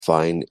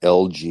fine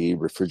LG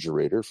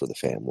refrigerator for the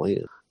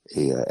family,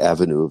 a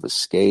avenue of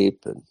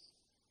escape, and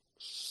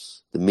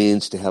the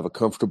means to have a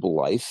comfortable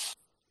life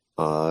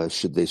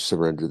should they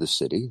surrender the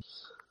city.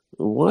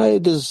 Why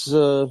does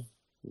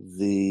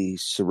the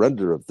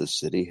surrender of the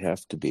city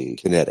have to be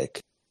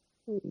kinetic?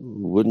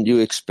 Wouldn't you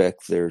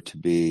expect there to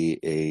be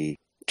a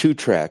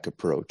two-track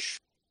approach?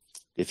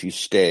 If you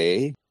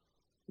stay,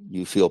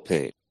 you feel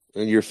pain,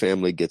 and your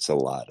family gets a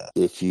lot of.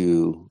 If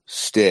you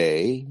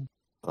stay,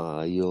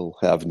 you'll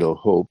have no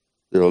hope.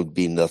 There'll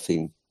be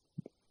nothing,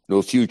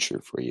 no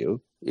future for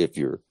you if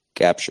you're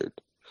captured.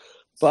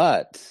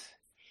 But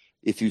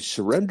if you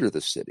surrender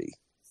the city,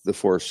 the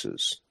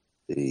forces,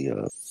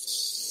 your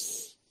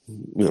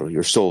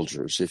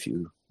soldiers, if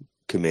you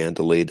command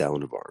a lay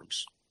down of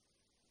arms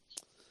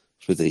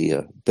for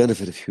the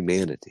benefit of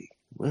humanity,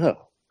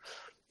 well,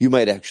 you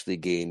might actually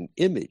gain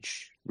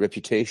image,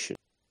 reputation,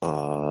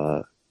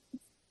 a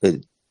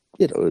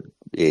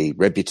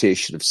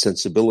reputation of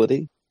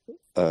sensibility,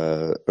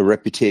 a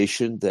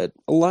reputation that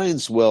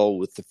aligns well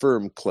with the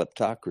firm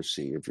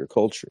kleptocracy of your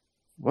culture.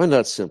 Why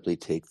not simply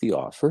take the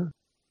offer,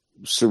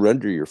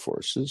 surrender your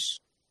forces,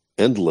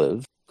 and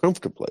live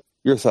comfortably?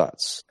 Your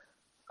thoughts?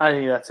 I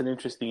think that's an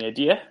interesting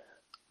idea.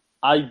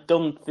 I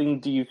don't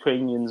think the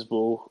Ukrainians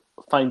will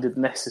find it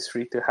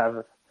necessary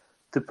to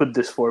put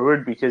this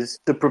forward, because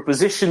the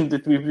proposition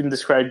that we've been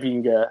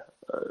describing,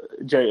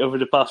 Jerry, over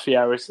the past few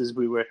hours, as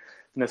we were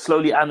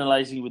slowly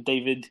analyzing with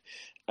David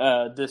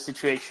the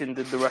situation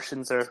that the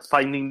Russians are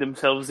finding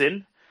themselves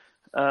in,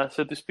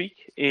 so to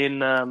speak,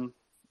 in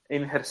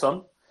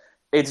Kherson,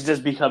 it's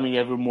just becoming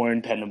ever more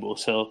untenable.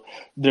 So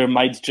there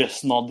might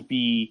just not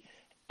be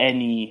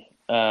any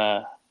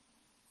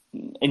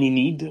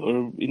need,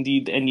 or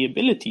indeed any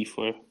ability,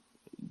 for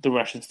the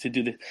Russians to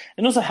do this.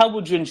 And also, how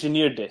would you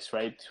engineer this,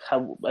 right?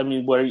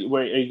 Where are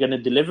you going to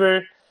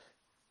deliver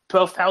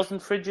 12,000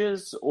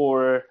 fridges,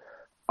 or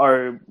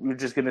are you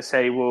just going to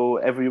say, well,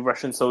 every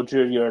Russian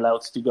soldier, you're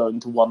allowed to go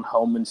into one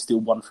home and steal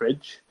one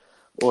fridge?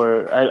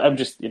 Or I'm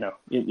just, you know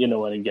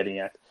what I'm getting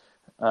at.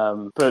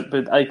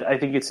 But I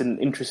think it's an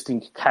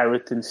interesting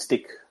carrot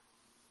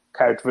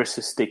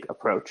versus stick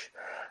approach.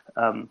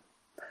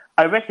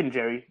 I reckon,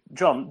 Jerry,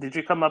 John, did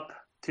you come up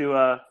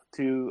to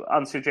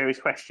answer Jerry's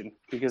question?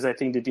 Because I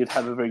think that you'd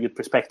have a very good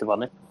perspective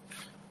on it.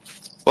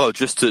 Well,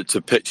 just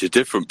to pitch a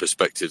different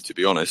perspective, to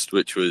be honest,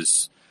 which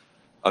was,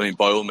 by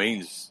all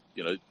means,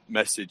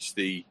 message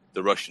the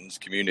Russians,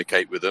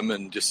 communicate with them,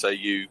 and just say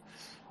you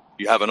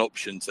have an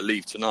option to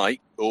leave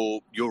tonight,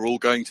 or you're all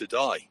going to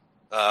die.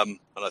 And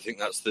I think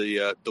that's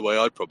the way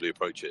I'd probably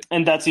approach it.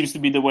 And that seems to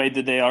be the way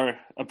that they are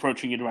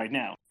approaching it right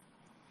now.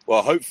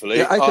 Well, hopefully.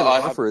 Yeah, I can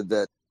offer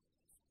that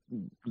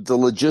the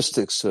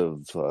logistics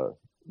of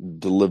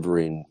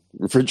delivering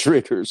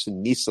refrigerators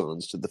and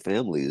Nissans to the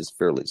family is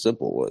fairly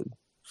simple.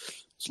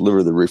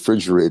 Deliver the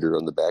refrigerator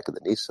on the back of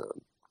the Nissan.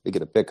 They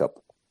get a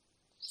pickup.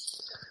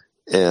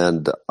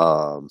 And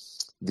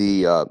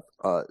the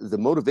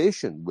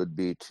motivation would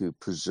be to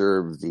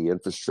preserve the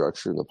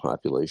infrastructure and the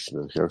population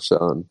of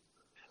Kherson.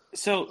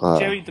 So,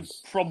 Jerry, the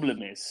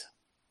problem is,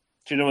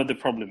 do you know what the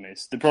problem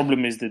is? The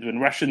problem is that when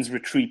Russians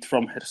retreat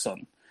from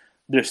Kherson,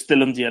 they're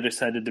still on the other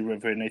side of the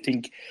river. And I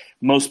think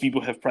most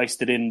people have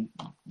priced it in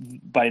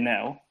by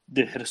now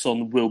that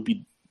Kherson will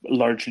be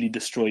largely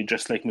destroyed,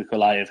 just like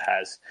Mykolaiv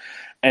has.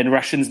 And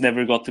Russians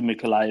never got to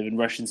Mykolaiv, and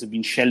Russians have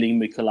been shelling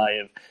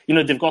Mykolaiv.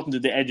 They've gotten to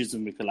the edges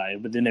of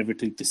Mykolaiv, but they never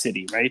took the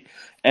city, right?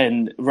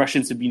 And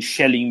Russians have been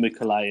shelling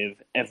Mykolaiv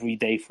every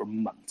day for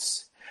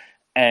months.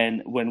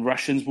 And when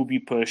Russians will be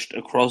pushed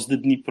across the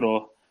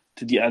Dnipro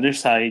to the other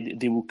side,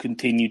 they will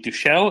continue to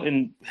shell,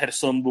 and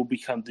Kherson will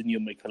become the new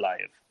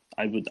Mykolaiv.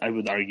 I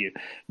would argue.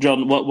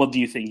 John, what do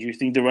you think? Do you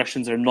think the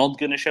Russians are not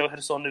going to shell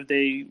Kherson if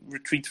they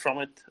retreat from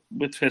it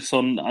with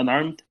Kherson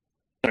unharmed,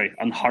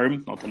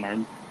 not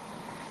unarmed?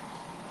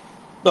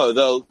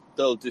 No,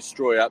 they'll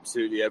destroy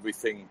absolutely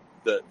everything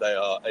that they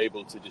are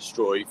able to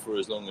destroy for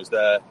as long as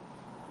they're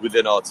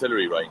within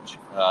artillery range.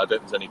 I don't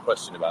think there's any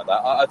question about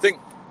that. I think,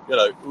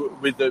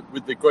 with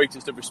the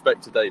greatest of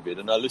respect to David,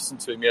 and I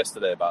listened to him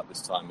yesterday about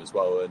this time as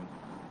well, and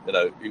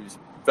he was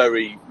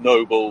very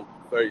noble,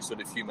 very sort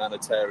of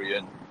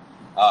humanitarian.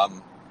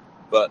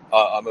 But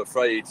I'm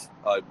afraid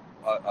I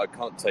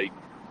can't take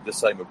the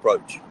same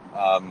approach.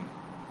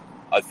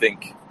 I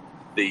think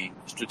the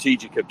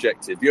strategic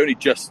objective, the only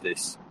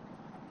justice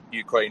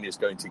Ukraine is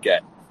going to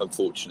get,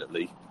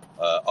 unfortunately,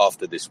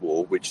 after this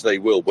war, which they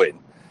will win,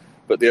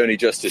 but the only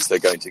justice they're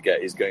going to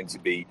get is going to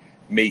be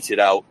meted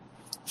out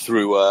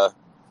through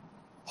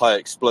high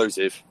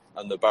explosive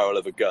and the barrel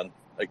of a gun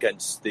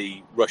against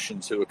the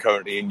Russians who are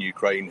currently in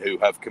Ukraine, who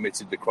have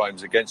committed the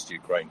crimes against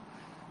Ukraine.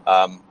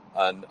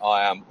 And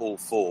I am all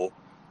for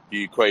the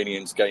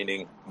Ukrainians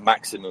gaining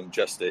maximum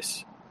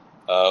justice,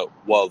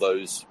 while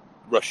those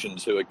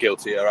Russians who are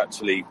guilty are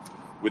actually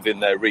within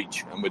their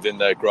reach and within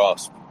their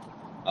grasp.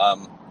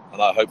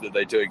 And I hope that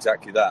they do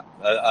exactly that.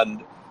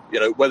 And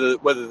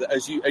whether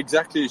as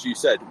you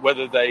said,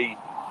 whether they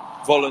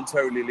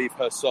voluntarily leave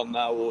Kherson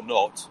now or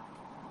not,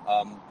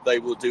 they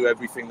will do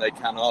everything they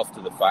can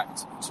after the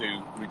fact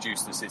to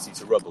reduce the city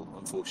to rubble,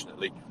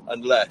 unfortunately,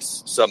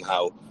 unless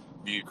somehow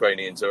the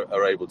Ukrainians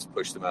are able to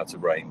push them out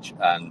of range.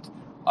 And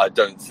I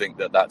don't think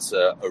that that's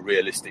a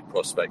realistic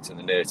prospect in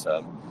the near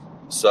term.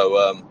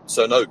 So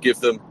no, give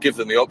them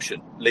the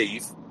option.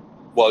 Leave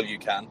while you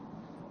can,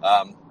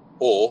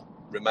 or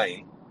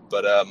remain.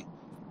 But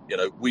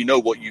we know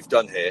what you've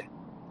done here,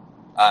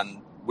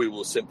 and we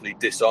will simply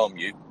disarm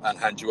you and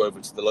hand you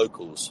over to the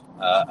locals,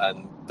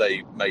 and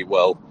they may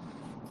well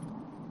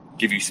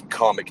give you some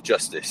karmic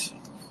justice.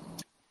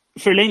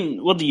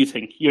 Ferlane, what do you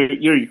think?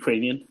 You're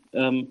Ukrainian.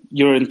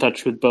 You're in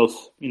touch with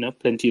both,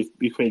 plenty of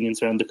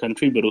Ukrainians around the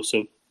country, but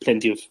also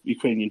plenty of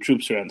Ukrainian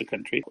troops around the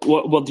country.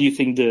 What do you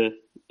think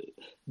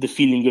the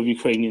feeling of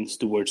Ukrainians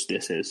towards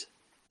this is?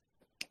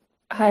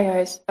 Hi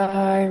guys.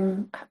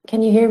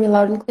 Can you hear me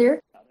loud and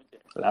clear?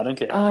 Loud and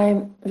clear.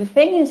 The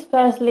thing is,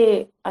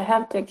 firstly, I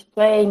have to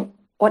explain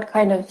what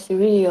kind of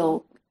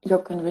surreal your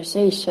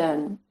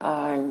conversation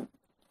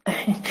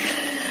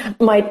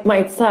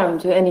might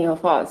sound to any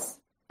of us.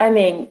 I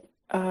mean,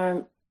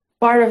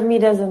 part of me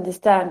doesn't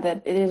understand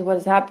that it is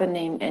what's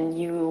happening, and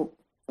you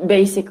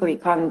basically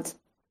can't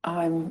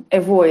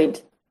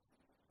avoid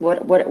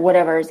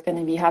whatever is going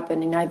to be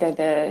happening. Either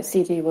the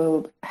city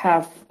will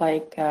have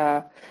like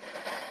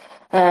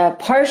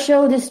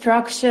partial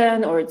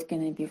destruction, or it's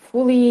going to be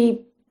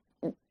fully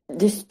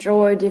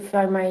destroyed, if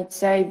I might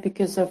say,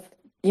 because of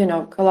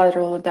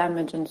collateral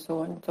damage and so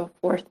on and so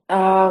forth.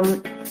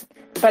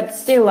 But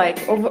still,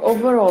 like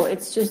overall,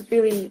 it's just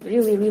really,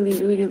 really,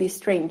 really, really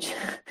strange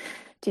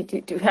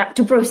to have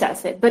to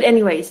process it. But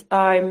anyways,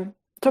 I'm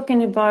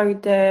talking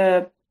about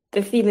the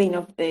feeling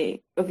of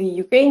the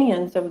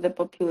Ukrainians, of the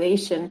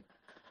population.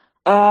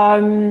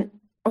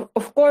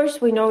 Of course,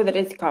 we know that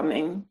it's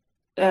coming.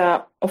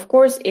 Of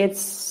course,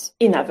 it's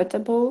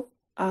inevitable.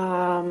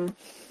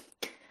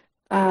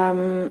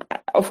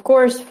 Of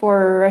course,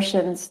 for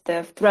Russians,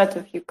 the threat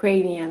of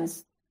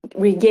Ukrainians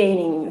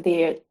regaining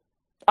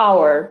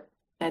our,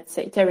 let's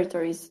say,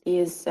 territories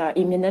is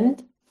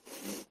imminent.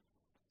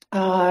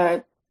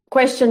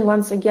 Question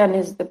once again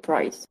is the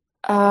price.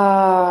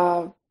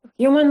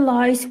 Human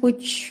lives,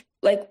 which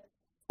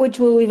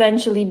will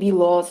eventually be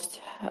lost.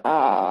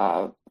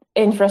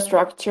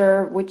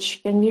 Infrastructure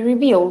which can be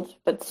rebuilt,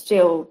 but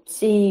still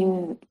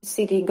seeing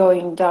city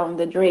going down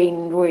the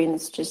drain,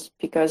 ruins just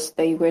because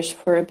they wish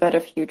for a better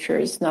future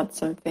is not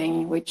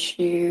something which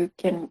you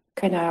can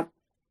kind of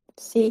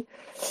see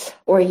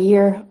or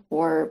hear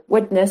or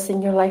witness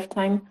in your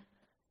lifetime.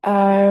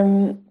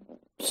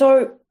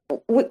 So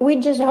we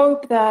just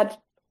hope that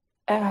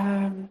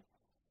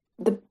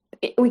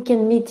we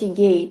can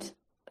mitigate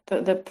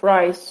the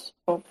price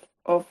of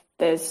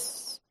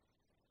this,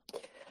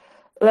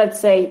 let's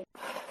say,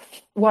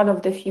 one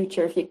of the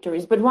future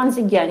victories. But once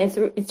again,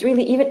 it's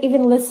really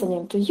even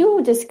listening to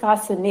you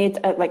discussing it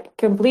like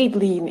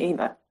completely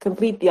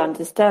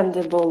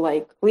understandable,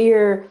 like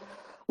clear,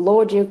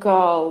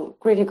 logical,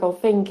 critical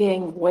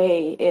thinking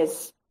way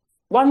is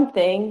one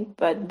thing,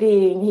 but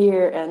being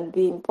here and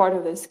being part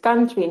of this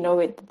country,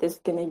 knowing that this is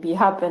going to be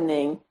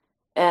happening,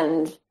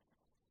 and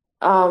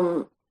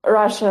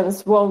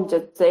Russians won't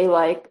just say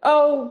like,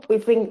 oh, we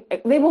think,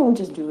 they won't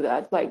just do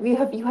that. Like you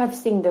have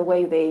seen the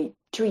way they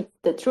treat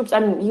the troops. I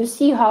mean, you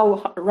see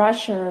how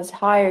Russians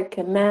higher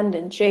command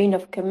and chain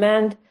of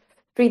command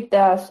treat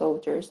their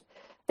soldiers.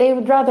 They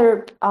would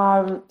rather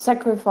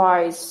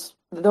sacrifice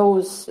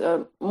those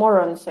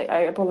morons.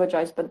 I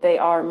apologize, but they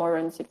are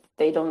morons if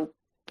they don't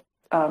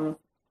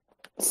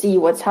see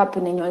what's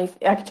happening. Or if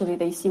actually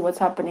they see what's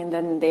happening,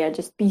 then they are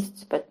just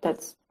beasts. But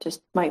that's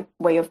just my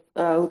way of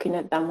looking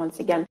at them once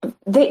again.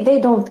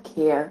 They don't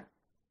care.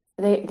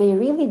 They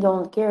really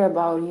don't care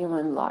about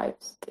human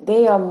lives.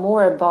 They are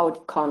more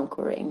about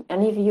conquering.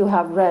 And if you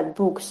have read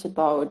books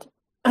about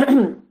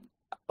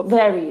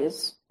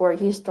various or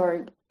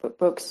historic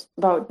books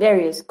about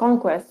various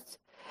conquests,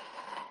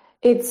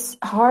 it's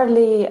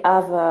hardly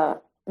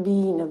ever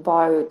been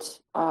about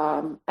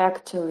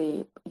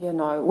actually,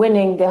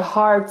 winning the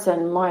hearts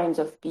and minds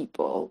of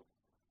people.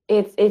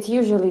 It's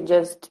usually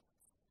just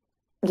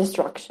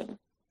destruction.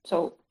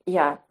 So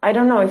yeah, I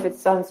don't know if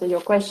it's answered your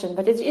question,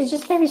 but it's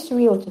just very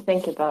surreal to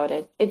think about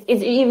it.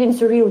 It's even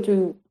surreal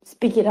to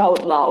speak it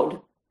out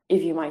loud,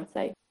 if you might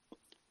say.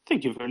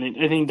 Thank you, Vernon.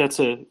 I think that's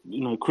a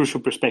crucial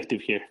perspective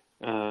here,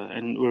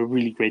 and we're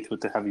really grateful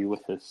to have you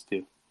with us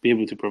to be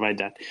able to provide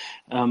that.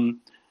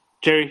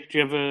 Jerry, do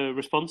you have a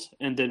response?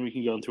 And then we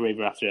can go on to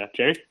Raver after that.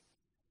 Jerry?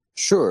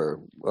 Sure.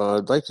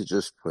 I'd like to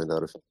just point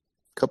out a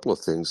couple of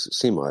things that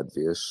seem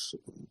obvious.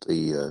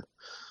 The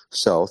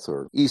south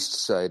or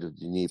east side of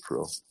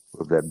Dnipro,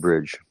 of that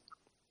bridge,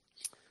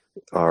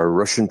 are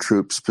Russian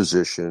troops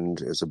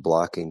positioned as a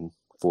blocking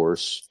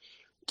force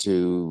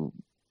to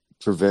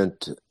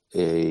prevent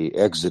a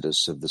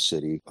exodus of the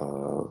city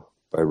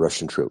by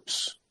Russian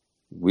troops.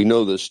 We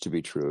know this to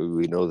be true.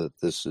 We know that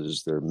this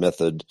is their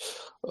method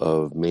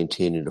of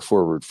maintaining a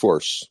forward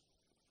force.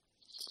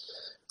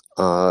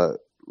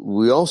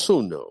 We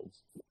also know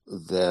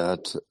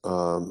that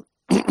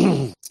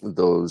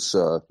those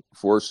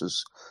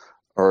forces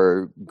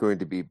are going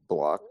to be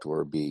blocked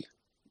or be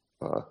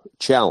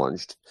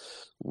challenged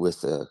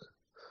with a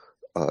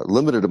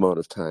limited amount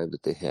of time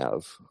that they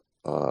have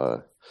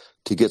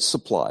to get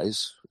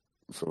supplies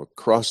from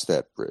across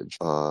that bridge.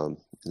 In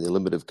the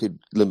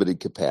limited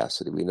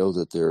capacity, we know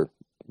that they're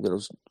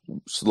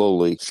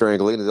slowly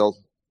strangling, and they'll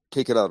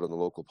take it out on the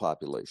local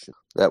population.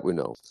 That we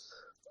know.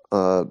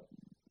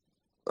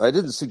 I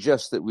didn't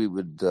suggest that we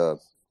would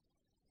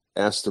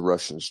ask the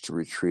Russians to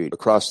retreat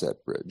across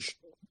that bridge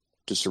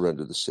to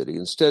surrender the city.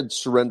 Instead,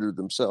 surrender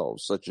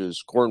themselves, such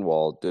as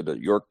Cornwall did at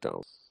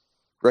Yorktown.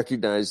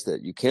 Recognize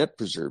that you can't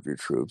preserve your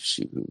troops.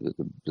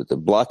 The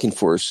blocking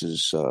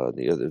forces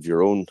of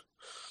your own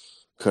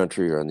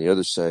country are on the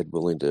other side,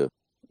 willing to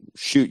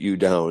shoot you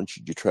down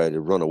should you try to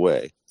run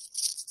away.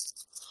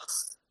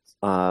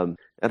 And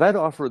I'd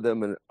offer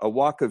them a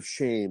walk of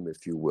shame,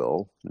 if you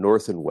will,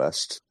 north and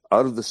west,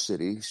 out of the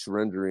city,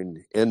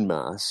 surrendering en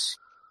masse.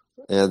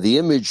 And the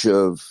image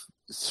of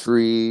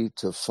 3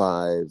 to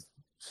 5,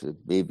 to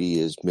maybe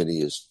as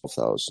many as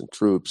 12,000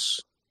 troops,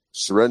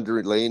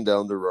 surrendering, laying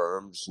down their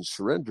arms and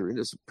surrendering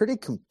is a pretty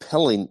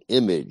compelling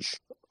image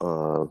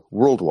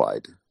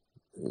worldwide.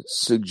 It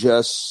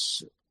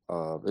suggests,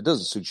 it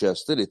doesn't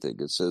suggest anything.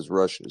 It says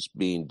Russia is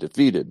being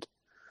defeated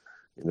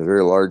in a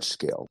very large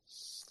scale.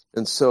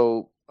 And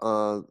so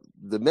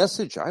the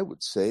message I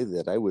would say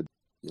that I would,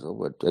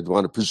 I'd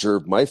want to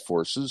preserve my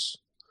forces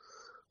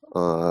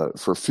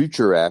for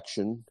future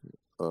action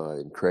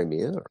in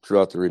Crimea or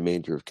throughout the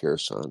remainder of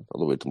Kherson, all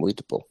the way to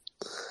Melitopol.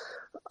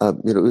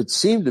 It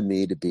seemed to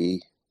me to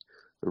be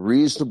a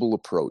reasonable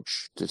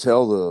approach to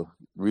tell the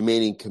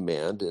remaining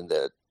command in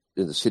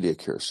the city of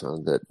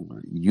Kherson that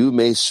you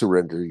may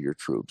surrender your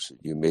troops.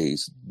 You may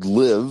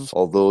live,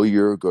 although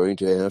you're going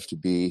to have to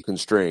be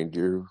constrained.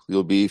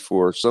 You'll be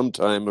for some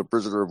time a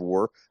prisoner of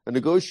war, a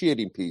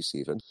negotiating peace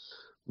even,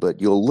 but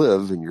you'll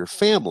live, and your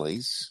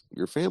families,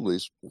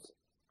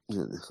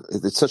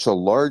 it's such a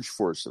large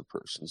force of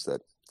persons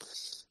that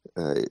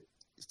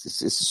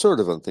it's sort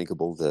of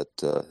unthinkable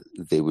that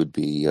they would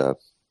be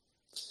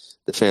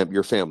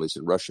your families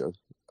in Russia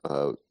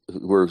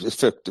who are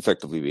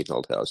effectively being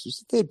held hostage.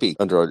 They'd be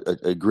under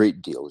a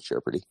great deal of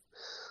jeopardy.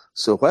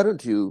 So why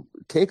don't you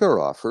take our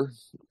offer,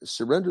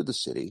 surrender the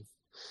city,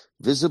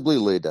 visibly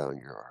lay down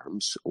your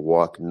arms,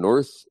 walk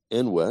north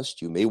and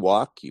west. You may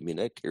walk, you may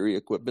not carry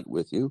equipment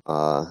with you,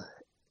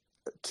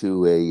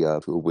 to a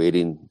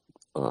waiting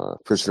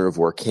prisoner of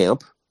war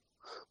camp,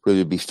 where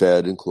you'd be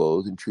fed and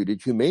clothed and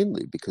treated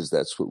humanely, because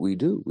that's what we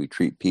do. We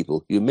treat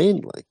people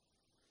humanely.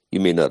 You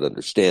may not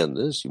understand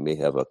this. You may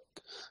have a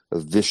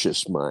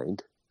vicious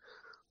mind.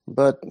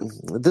 But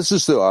this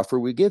is the offer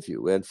we give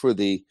you. And for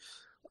the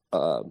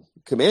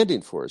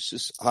commanding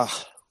forces,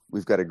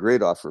 we've got a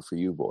great offer for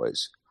you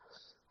boys.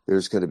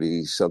 There's going to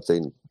be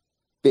something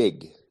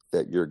big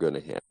that you're going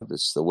to have.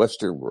 It's the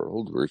Western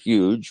world. We're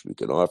huge. We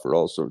can offer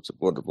all sorts of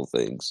wonderful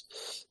things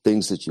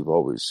that you've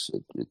always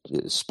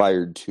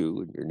aspired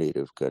to in your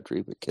native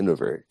country, but can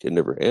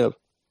never have.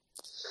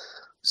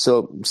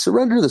 So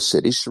surrender the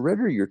city,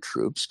 surrender your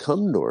troops,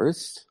 come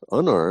north,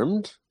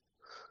 unarmed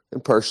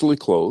and partially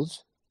clothed,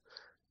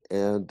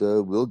 and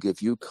we'll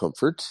give you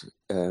comfort.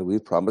 We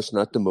promise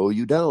not to mow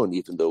you down,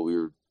 even though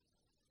we're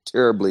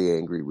terribly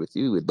angry with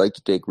you. We'd like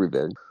to take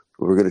revenge.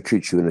 We're going to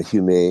treat you in a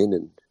humane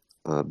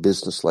and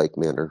business-like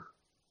manner.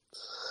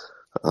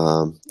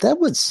 That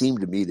would seem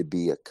to me to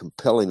be a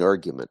compelling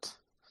argument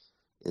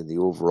in the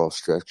overall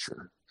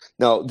structure.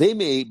 Now, they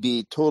may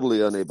be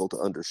totally unable to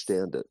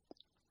understand it,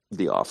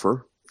 the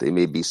offer. They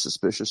may be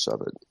suspicious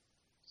of it.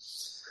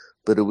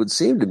 But it would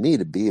seem to me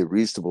to be a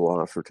reasonable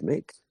offer to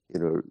make,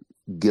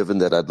 given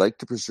that I'd like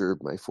to preserve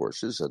my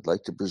forces. I'd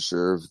like to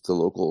preserve the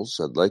locals.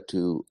 I'd like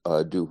to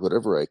do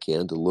whatever I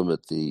can to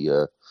limit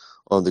the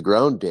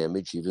on-the-ground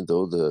damage, even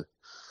though the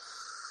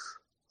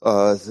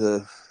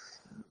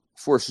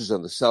forces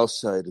on the south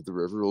side of the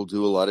river will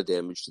do a lot of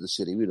damage to the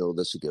city. We know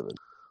that's a given.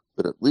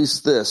 But at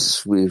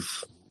least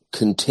we've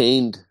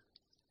contained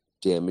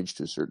damage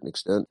to a certain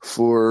extent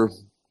for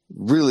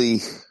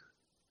really,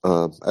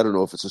 I don't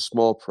know if it's a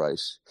small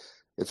price.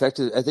 In fact,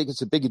 I think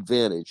it's a big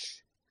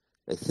advantage.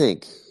 I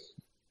think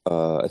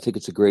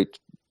it's a great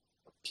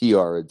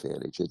PR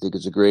advantage. I think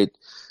it's a great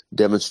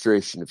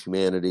demonstration of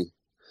humanity.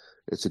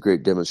 It's a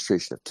great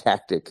demonstration of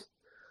tactic.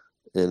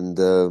 And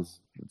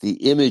the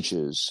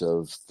images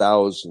of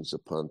thousands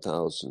upon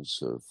thousands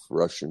of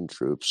Russian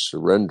troops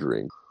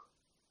surrendering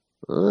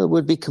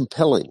would be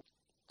compelling.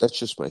 That's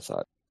just my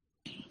thought.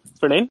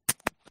 Verlaine?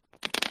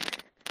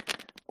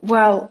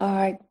 Well,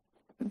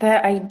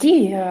 the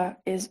idea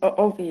is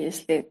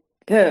obviously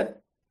good,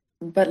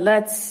 but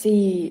let's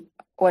see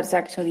what's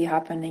actually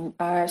happening.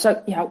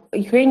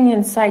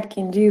 Ukrainian side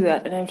can do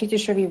that, and I'm pretty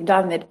sure we've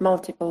done it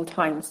multiple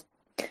times.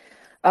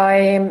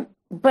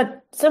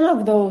 But some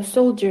of those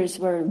soldiers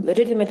were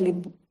legitimately,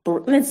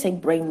 let's say,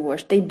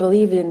 brainwashed. They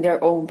believed in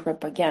their own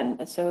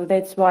propaganda. So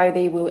that's why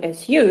they will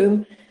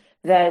assume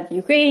that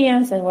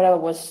Ukrainians and whatever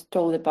was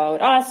told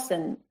about us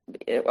and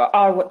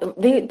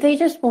they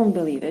just won't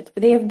believe it.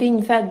 They have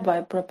been fed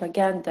by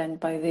propaganda and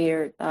by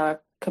their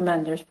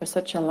commanders for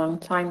such a long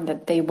time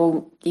that they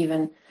won't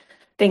even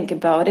think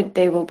about it.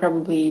 They will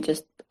probably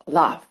just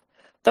laugh.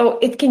 So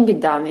it can be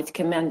done. It's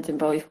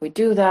commendable if we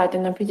do that,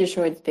 and I'm pretty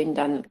sure it's been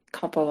done a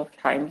couple of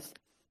times.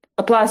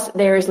 Plus,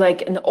 there's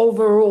like an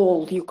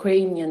overall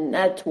Ukrainian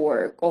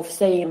network of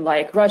saying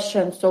like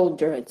Russian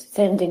soldiers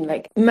sending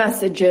like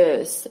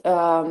messages,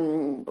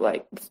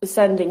 like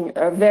sending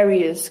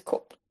various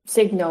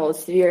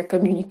signals via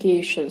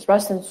communications.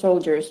 Russian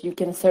soldiers, you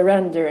can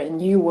surrender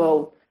and you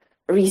will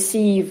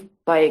receive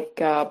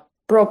like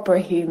proper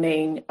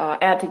humane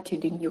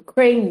attitude in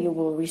Ukraine. You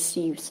will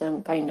receive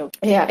some kind of,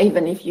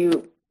 even if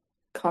you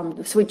come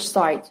to switch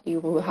sides, you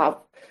will have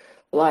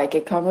like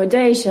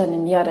accommodation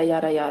and yada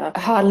yada yada.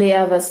 Hardly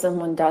ever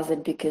someone does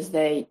it because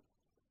they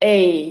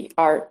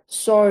are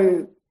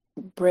so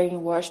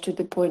brainwashed to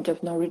the point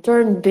of no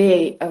return.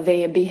 They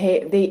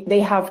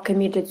have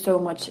committed so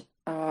much.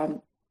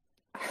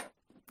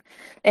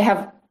 They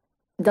have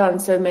done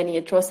so many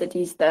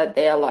atrocities that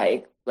they are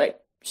like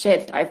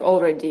shit. I've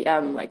already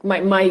like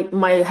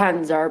my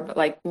hands are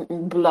like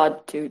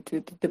blood to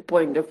the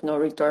point of no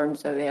return.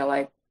 So they are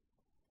like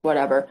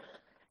whatever,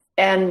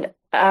 and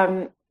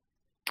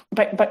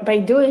But by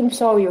doing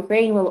so,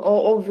 Ukraine will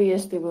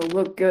obviously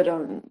look good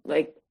on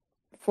like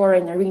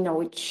foreign arena,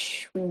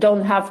 which we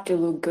don't have to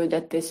look good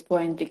at this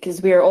point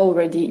because we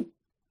already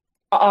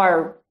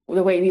are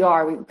the way we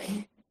are.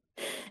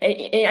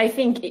 I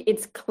think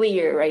it's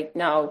clear right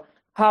now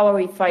how are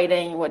we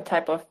fighting, what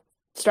type of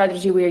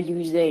strategy we are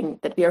using,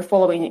 that we are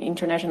following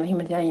international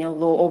humanitarian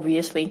law,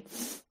 obviously,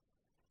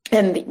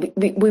 and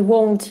we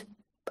won't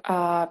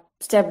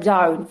step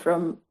down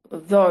from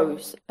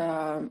those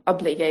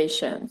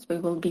obligations. We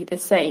will be the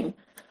same.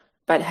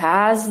 But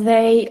have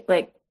they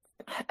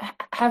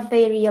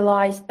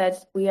realized that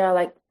we are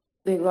like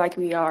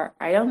we are?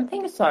 I don't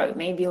think so.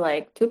 Maybe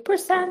like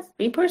 2%,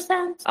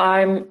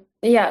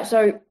 3%.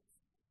 So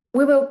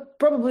we will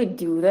probably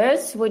do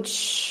this, which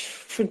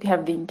should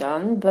have been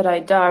done, but I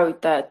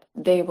doubt that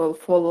they will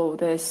follow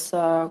this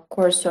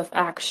course of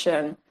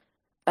action.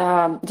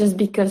 Just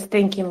because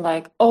thinking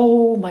like,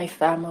 oh, my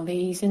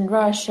family is in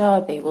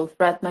Russia, they will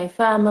threaten my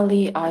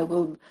family, I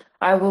will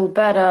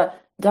better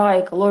die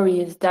a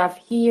glorious death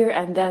here,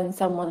 and then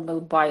someone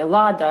will buy a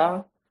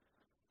Lada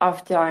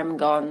after I'm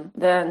gone.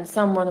 Then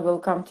someone will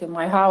come to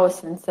my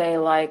house and say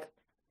like,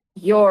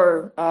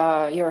 your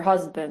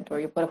husband or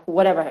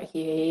whatever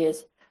he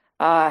is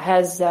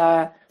has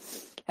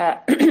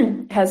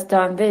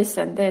done this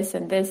and this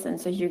and this, and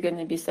so you're going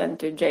to be sent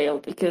to jail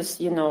because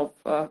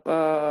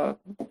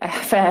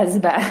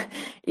FSB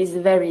is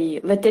a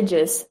very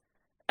litigious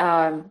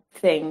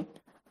thing.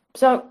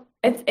 So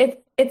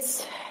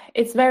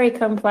it's very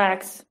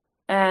complex,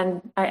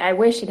 and I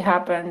wish it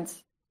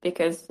happens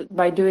because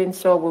by doing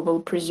so we will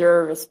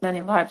preserve as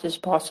many lives as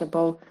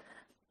possible.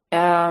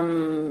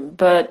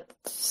 But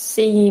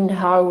seeing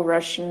how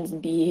Russians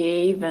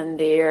behave and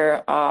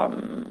their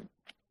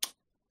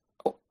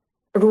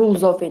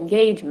rules of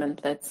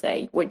engagement, let's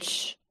say,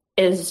 which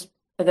is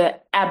the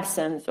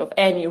absence of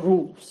any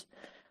rules.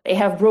 They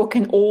have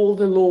broken all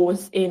the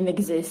laws in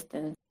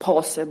existence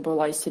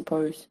possible, I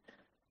suppose.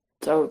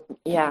 So,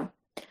 yeah.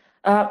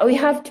 We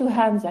have two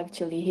hands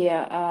actually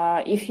here.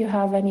 If you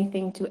have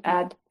anything to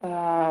add,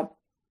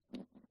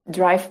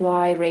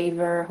 Dryfly,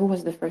 Raver, who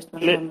was the first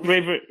one?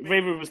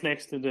 Raver was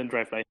next and then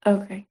Dryfly.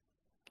 Okay.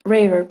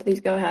 Raver, please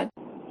go ahead.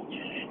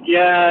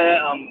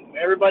 Yeah,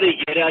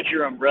 everybody get out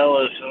your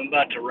umbrellas. I'm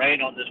about to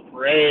rain on this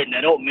parade, and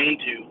I don't mean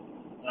to.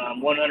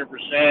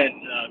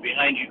 100%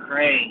 behind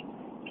Ukraine.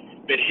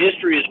 But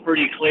history is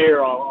pretty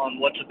clear on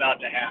what's about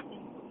to happen.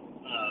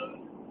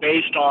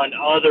 Based on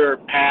other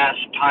past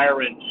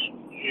tyrants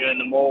in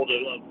the mold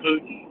of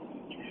Putin,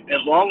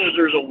 as long as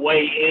there's a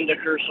way into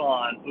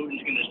Kherson,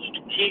 Putin's going to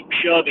keep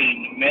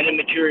shoving men and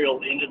material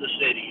into the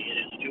city. It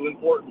is too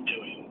important to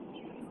him.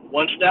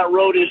 Once that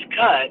road is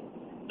cut,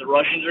 the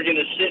Russians are going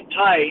to sit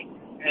tight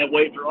and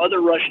wait for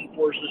other Russian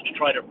forces to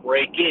try to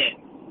break in.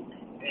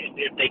 And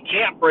if they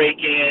can't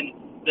break in,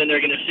 then they're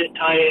going to sit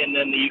tight, and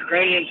then the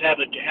Ukrainians have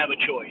a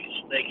choice.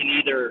 They can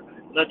either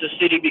let the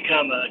city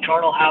become a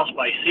charnel house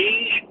by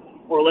siege,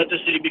 or let the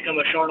city become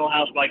a charnel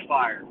house by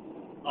fire.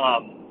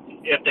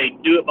 If they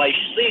do it by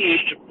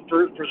siege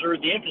to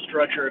preserve the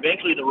infrastructure,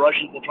 eventually the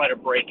Russians will try to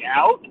break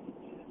out.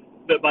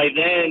 But by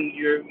then,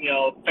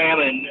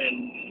 famine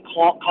and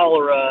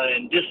cholera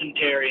and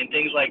dysentery and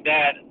things like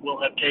that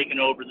will have taken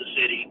over the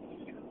city.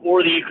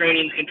 Or the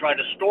Ukrainians can try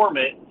to storm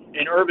it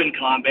in urban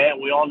combat.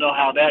 We all know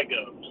how that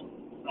goes.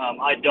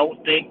 I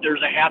don't think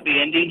there's a happy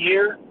ending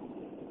here,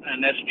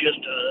 and that's just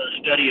a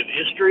study of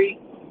history.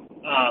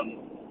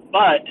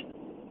 But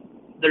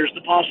there's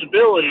the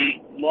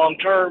possibility,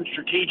 long-term,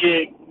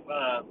 strategic,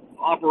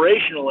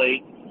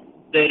 operationally,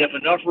 that if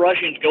enough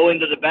Russians go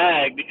into the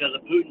bag because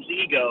of Putin's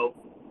ego,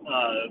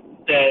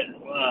 that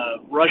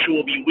Russia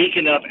will be weak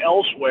enough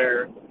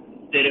elsewhere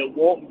that it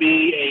won't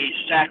be a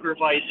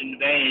sacrifice in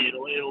vain.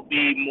 It'll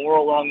be more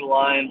along the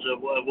lines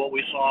of what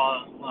we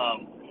saw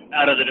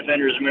out of the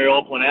defenders of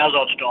Mariupol and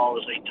Azovstal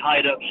is they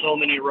tied up so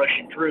many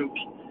Russian troops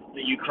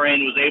that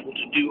Ukraine was able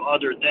to do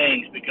other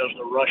things because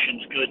the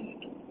Russians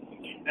couldn't.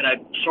 And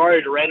I'm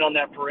sorry to rain on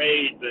that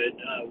parade,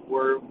 but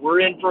we're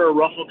in for a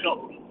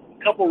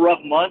couple rough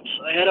months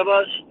ahead of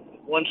us.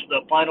 Once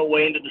the final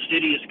way into the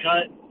city is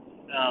cut,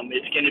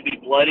 it's going to be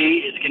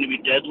bloody, it's going to be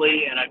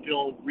deadly, and I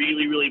feel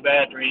really, really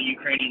bad for any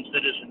Ukrainian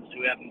citizens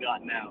who haven't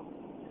gotten out.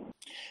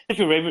 Thank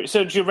you, Ray.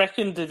 So do you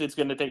reckon that it's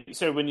going to take,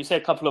 so when you say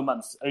a couple of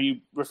months, are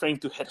you referring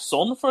to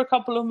Kherson for a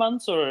couple of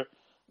months or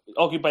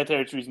occupied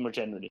territories more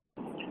generally?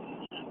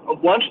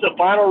 Once the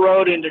final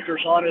road into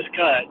Kherson is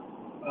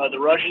cut, the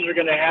Russians are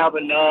going to have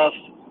enough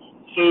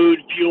food,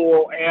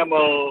 fuel,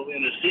 ammo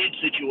in a siege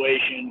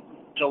situation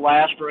to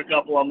last for a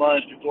couple of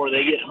months before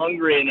they get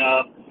hungry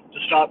enough to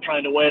stop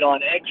trying to wait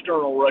on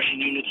external Russian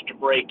units to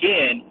break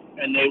in,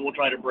 and they will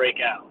try to break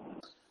out.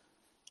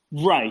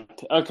 Right.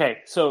 Okay.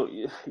 So,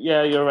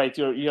 yeah, you're right.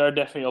 You're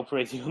definitely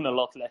operating on a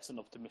lot less an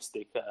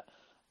optimistic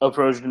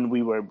approach than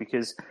we were,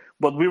 because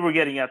what we were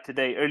getting at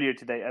earlier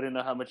today, I don't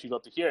know how much you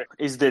got to hear,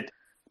 is that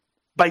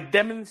by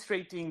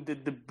demonstrating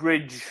that the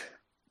bridge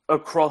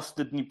across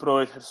the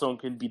Dnipro and Kherson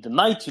can be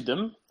denied to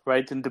them,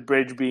 right, and the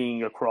bridge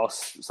being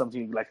across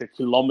something like a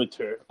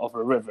kilometer of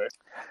a river,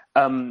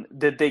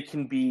 that they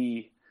can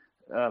be,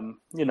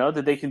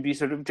 that they can be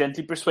sort of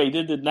gently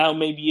persuaded that now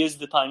maybe is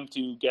the time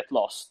to get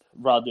lost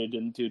rather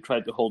than to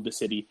try to hold the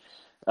city.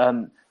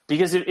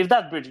 Because if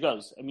that bridge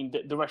goes, I mean,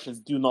 the Russians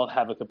do not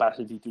have a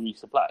capacity to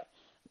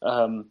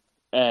resupply.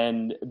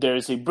 And there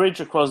is a bridge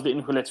across the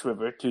Inhulets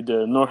River to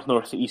the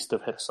northeast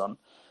of Kherson.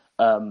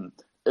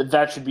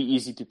 That should be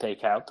easy to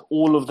take out.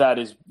 All of that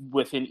is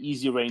within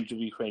easy range of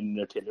Ukrainian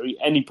artillery.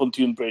 Any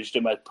pontoon bridge they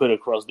might put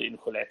across the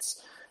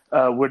Inhulets,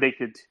 where they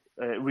could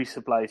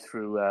resupply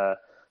through,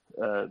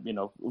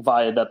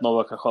 via that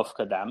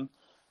Novokakhovka dam,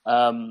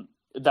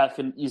 that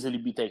can easily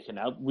be taken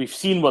out. We've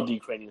seen what the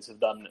Ukrainians have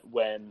done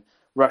when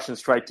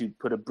Russians tried to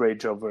put a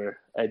bridge over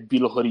at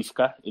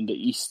Bilohorivka in the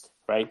east,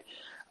 right?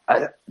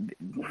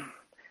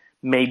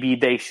 Maybe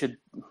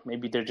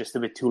they're just a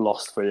bit too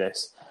lost for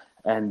this.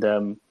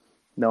 And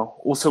no,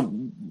 also,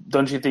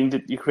 don't you think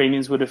that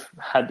Ukrainians would have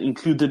had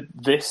included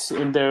this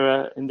in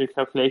their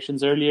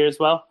calculations earlier as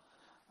well?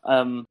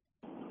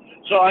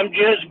 So I'm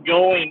just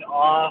going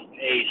off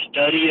a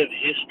study of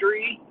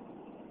history,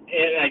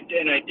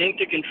 and I think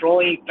the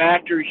controlling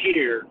factor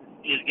here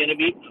is going to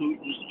be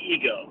Putin's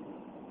ego.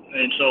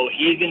 And so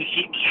he's going to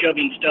keep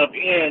shoving stuff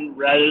in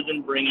rather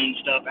than bringing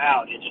stuff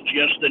out. It's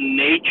just the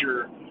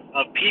nature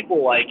of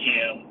people like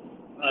him.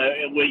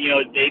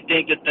 They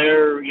think that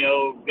they're,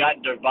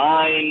 got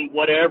divine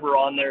whatever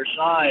on their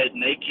side,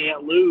 and they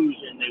can't lose,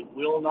 and they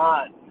will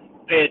not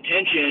pay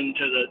attention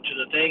to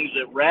the things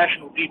that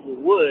rational people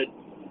would.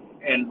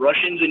 And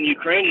Russians and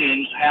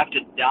Ukrainians have to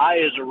die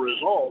as a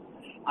result.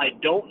 I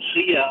don't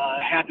see a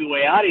happy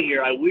way out of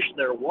here. I wish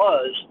there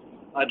was.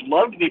 I'd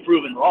love to be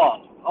proven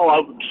wrong. Oh,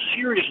 I would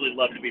seriously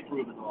love to be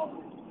proven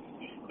wrong.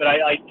 But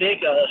I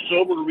think a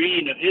sober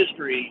reading of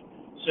history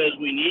says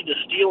we need to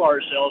steel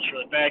ourselves for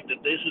the fact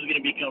that this is going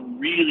to become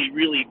really,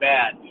 really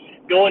bad.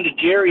 Going to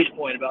Jerry's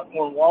point about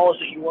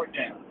Cornwallis at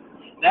Yorktown,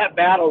 that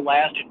battle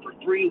lasted for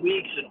 3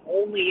 weeks and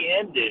only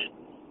ended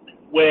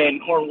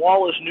when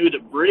Cornwallis knew the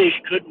British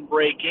couldn't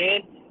break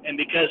in, and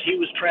because he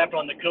was trapped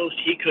on the coast,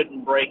 he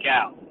couldn't break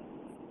out.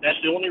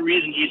 That's the only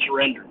reason he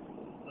surrendered.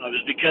 It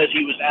was because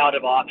he was out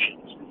of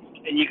options.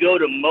 And you go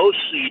to most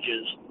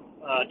sieges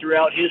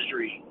throughout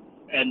history,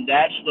 and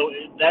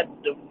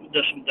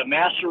the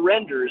mass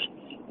surrenders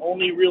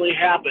only really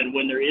happen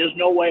when there is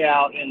no way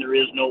out and there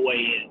is no way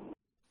in.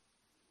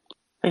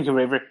 Thank you,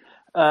 Raver.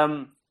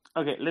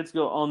 Okay, let's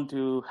go on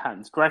to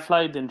Hans.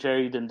 Dryfly, then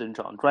Jerry, then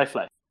John.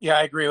 Dryfly. Yeah,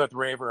 I agree with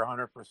Raver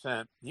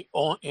 100%.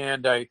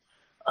 And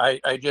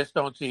I just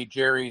don't see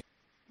Jerry's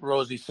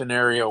rosy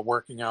scenario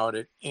working out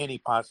at any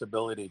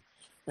possibility.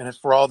 And it's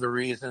for all the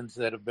reasons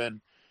that have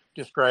been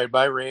described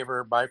by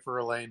Raver, by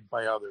Ferlaine,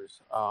 by others.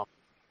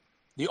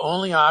 The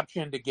only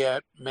option to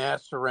get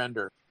mass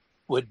surrender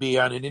would be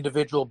on an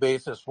individual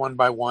basis, one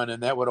by one,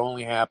 and that would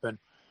only happen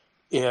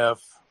if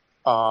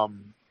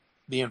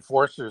the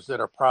enforcers that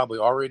are probably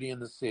already in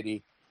the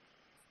city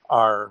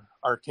are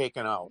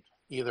taken out,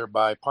 either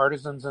by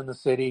partisans in the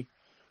city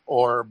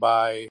or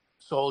by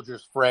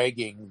soldiers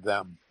fragging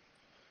them.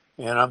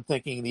 And I'm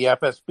thinking the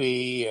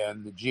FSB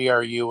and the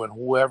GRU and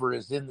whoever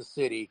is in the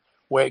city,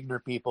 Wagner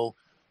people,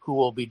 who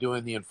will be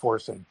doing the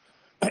enforcing.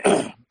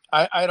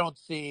 I don't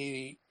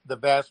see the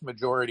vast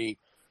majority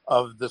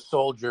of the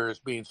soldiers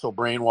being so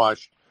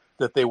brainwashed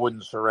that they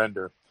wouldn't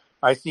surrender.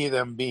 I see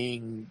them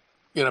being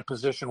in a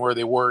position where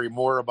they worry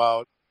more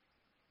about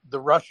the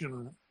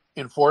Russian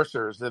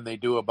enforcers than they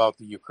do about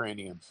the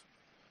Ukrainians.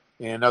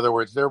 In other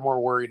words, they're more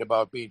worried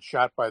about being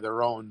shot by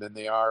their own than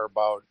they are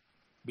about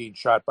being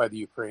shot by the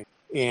Ukraine.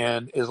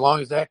 And as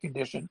long as that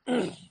condition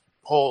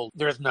holds,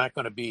 there's not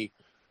going to be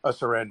a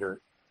surrender.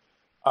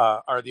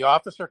 Are the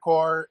officer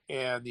corps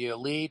and the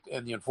elite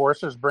and the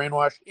enforcers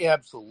brainwashed?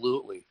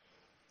 Absolutely.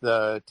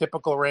 The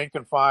typical rank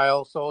and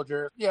file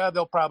soldiers, yeah,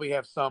 they'll probably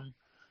have some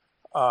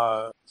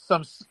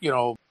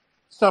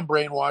some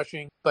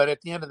brainwashing, but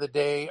at the end of the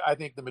day, I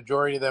think the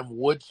majority of them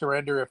would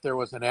surrender if there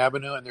was an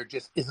avenue, and there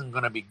just isn't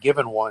going to be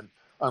given one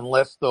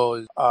unless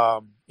those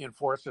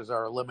enforcers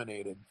are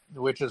eliminated.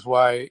 Which is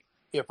why,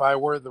 if I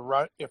were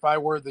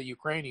the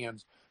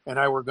Ukrainians and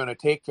I were going to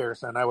take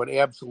Kherson, I would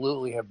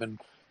absolutely have been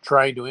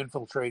trying to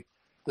infiltrate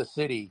the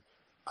city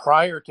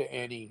prior to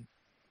any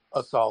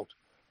assault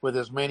with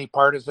as many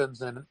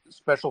partisans and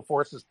special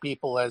forces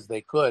people as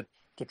they could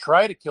to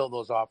try to kill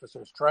those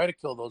officers, try to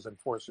kill those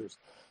enforcers.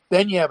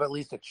 Then you have at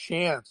least a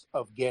chance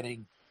of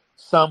getting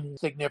some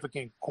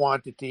significant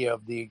quantity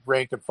of the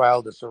rank and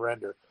file to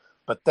surrender.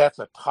 But that's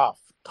a tough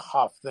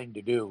thing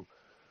to do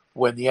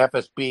when the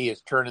FSB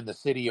is turning the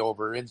city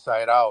over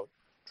inside out,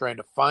 trying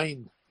to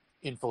find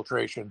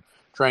infiltration,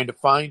 trying to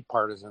find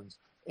partisans,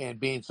 and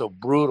being so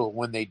brutal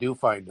when they do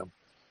find them.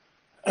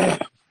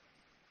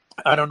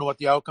 I don't know what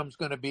the outcome's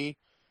going to be.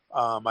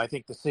 I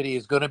think the city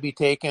is going to be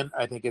taken.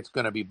 I think it's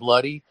going to be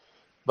bloody.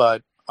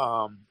 But,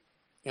 and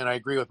I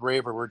agree with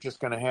Raver, we're just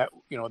going to have,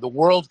 the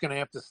world's going to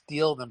have to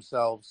steel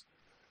themselves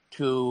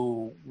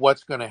to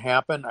what's going to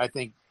happen. I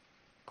think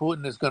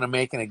Putin is going to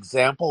make an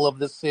example of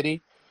this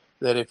city,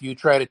 that if you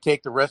try to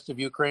take the rest of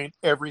Ukraine,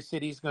 every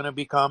city is going to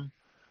become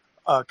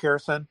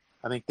Kherson.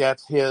 I think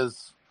that's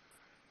his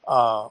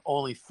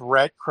only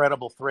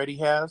credible threat he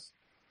has.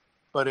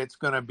 But it's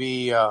going to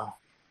be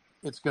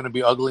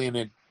ugly, and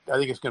I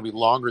think it's going to be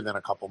longer than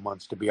a couple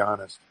months, to be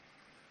honest.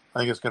 I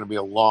think it's going to be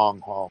a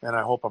long haul, and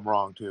I hope I'm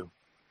wrong, too.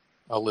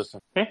 I'll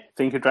listen. Okay,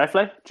 thank you,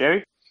 Dryfly.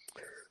 Jerry?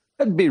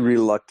 I'd be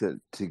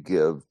reluctant to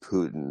give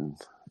Putin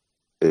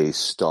a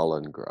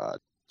Stalingrad.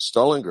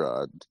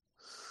 Stalingrad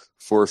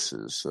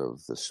forces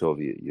of the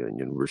Soviet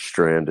Union were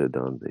stranded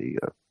on the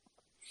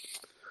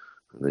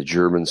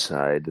German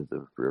side of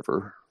the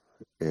river,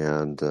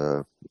 and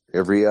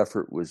every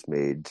effort was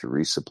made to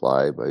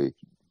resupply by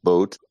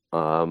boat.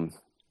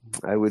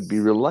 I would be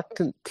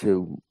reluctant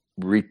to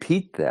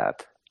repeat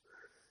that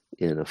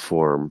in a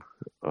form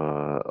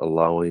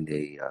allowing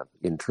a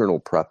internal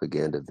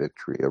propaganda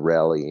victory, a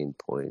rallying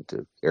point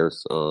of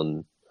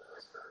Kherson,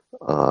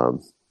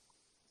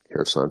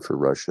 Kherson for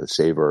Russia,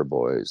 Save Our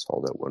Boys,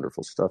 all that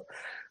wonderful stuff.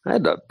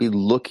 I'd be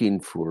looking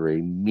for a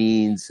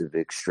means of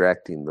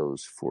extracting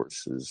those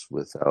forces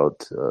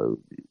without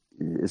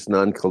as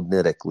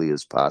non-kinetically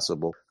as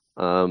possible.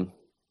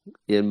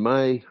 In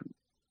my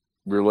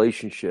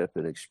relationship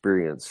and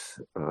experience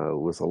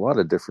with a lot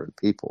of different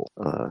people,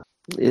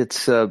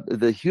 it's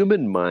the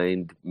human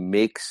mind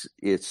makes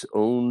its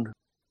own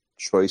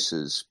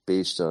choices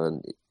based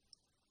on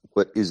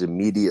what is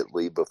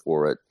immediately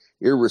before it,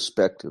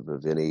 irrespective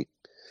of any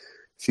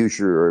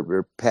future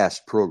or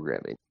past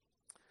programming.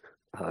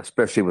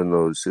 Especially when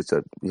it's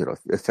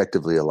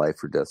effectively a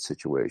life or death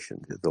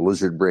situation. The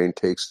lizard brain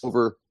takes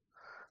over,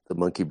 the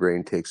monkey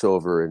brain takes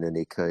over, and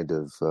any kind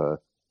of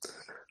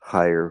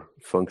higher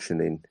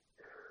functioning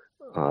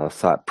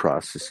thought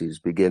processes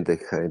begin to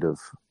kind of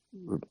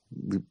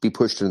be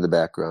pushed into the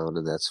background,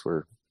 and that's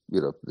where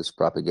this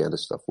propaganda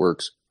stuff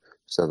works.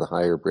 So the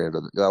higher brain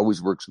it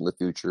always works in the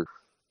future.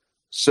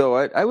 So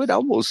I would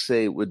almost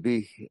say it would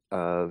be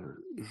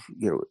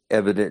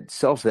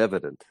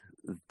self-evident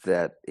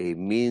that a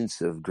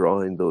means of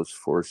drawing those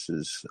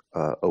forces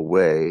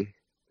away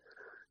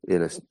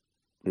in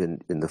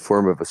the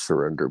form of a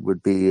surrender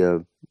would be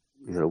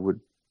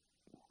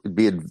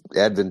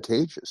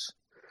advantageous.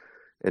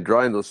 And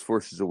drawing those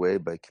forces away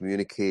by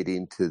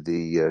communicating to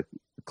the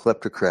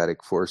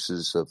kleptocratic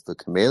forces of the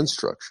command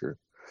structure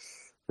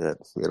that,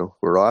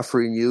 we're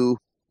offering you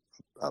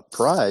a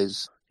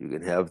prize. You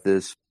can have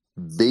this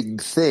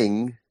big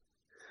thing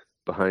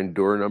behind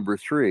door number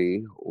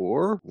 3,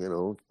 or,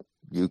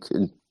 you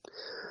can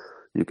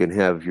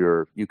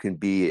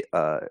be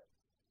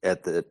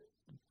at the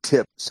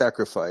tip,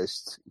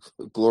 sacrificed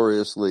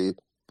gloriously,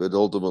 but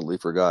ultimately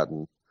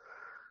forgotten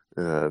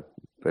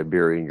by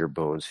burying your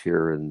bones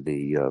here in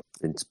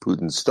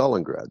Putin's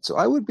Stalingrad. So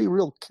I would be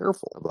real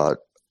careful about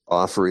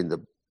offering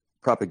the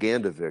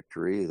propaganda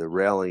victory, the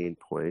rallying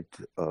point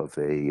of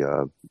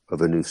a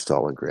new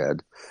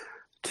Stalingrad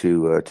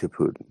to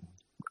Putin.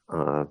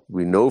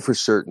 We know for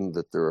certain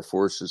that there are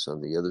forces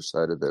on the other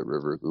side of that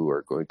river who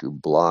are going to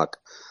block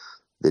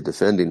the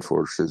defending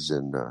forces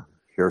in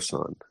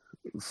Kherson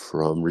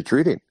from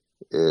retreating.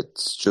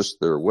 It's just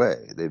their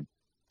way. They've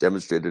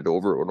demonstrated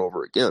over and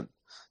over again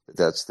that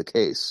that's the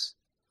case.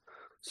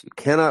 So you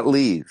cannot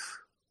leave.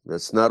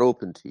 That's not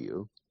open to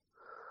you.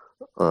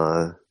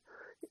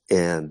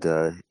 And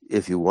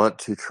if you want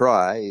to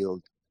try,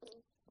 you'll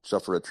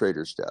suffer a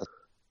traitor's death.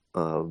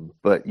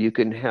 But you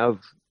can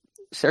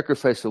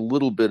sacrifice a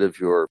little bit of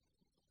your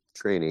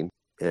training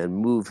and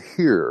move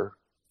here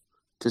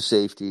to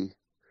safety,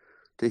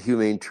 to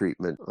humane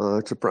treatment,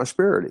 to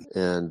prosperity,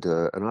 and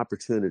an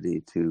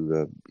opportunity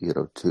to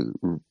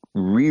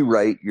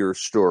rewrite your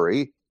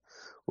story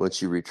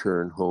once you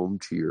return home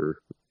to your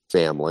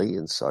family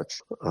and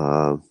such,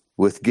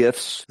 with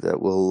gifts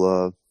that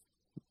will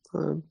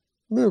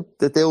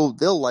that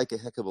they'll like a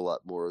heck of a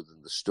lot more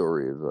than the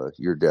story of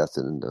your death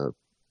in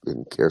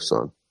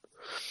Kherson.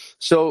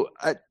 So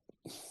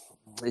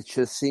it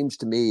just seems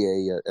to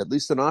me at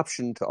least an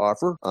option to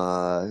offer.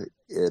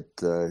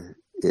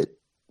 It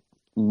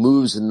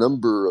moves a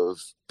number of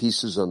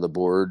pieces on the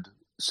board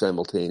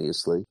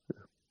simultaneously,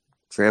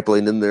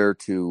 trampling in there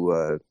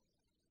to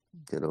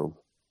in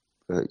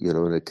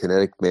a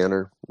kinetic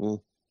manner.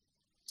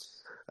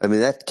 I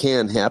mean, that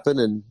can happen,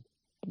 and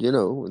in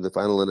the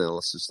final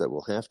analysis, that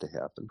will have to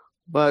happen.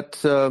 But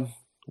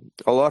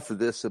I'll offer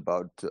this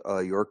about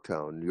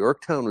Yorktown.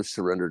 Yorktown was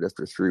surrendered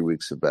after 3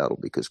 weeks of battle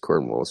because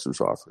Cornwallis was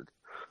offered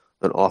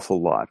an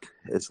awful lot,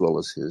 as well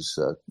as his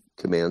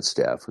command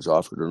staff was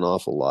offered an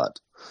awful lot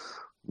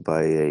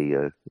by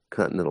a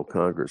Continental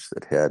Congress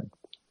that had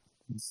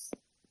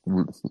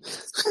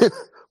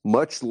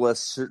much less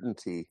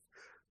certainty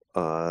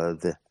than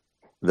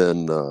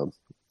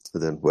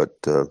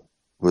what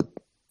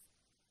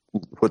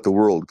the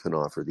world can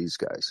offer these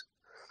guys.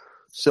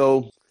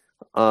 So,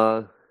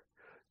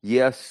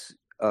 yes,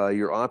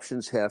 your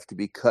options have to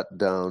be cut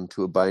down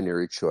to a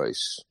binary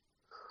choice: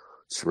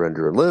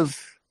 surrender and live,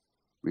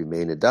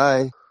 remain and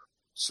die,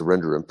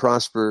 surrender and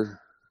prosper,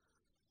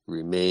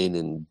 remain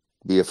and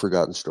be a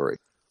forgotten story.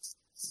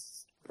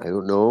 I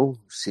don't know.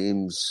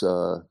 Seems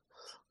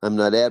I'm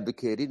not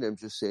advocating. I'm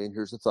just saying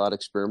here's a thought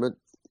experiment.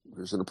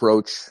 Here's an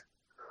approach.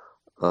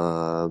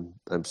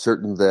 I'm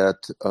certain that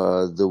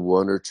the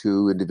one or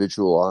two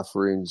individual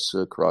offerings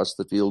across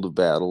the field of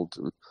battle,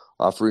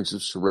 offerings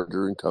of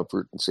surrender and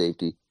comfort and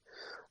safety,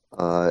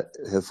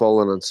 have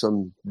fallen on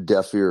some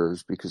deaf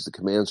ears because the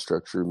command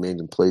structure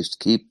remained in place to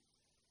keep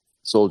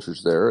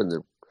soldiers there, and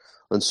the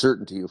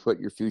uncertainty of what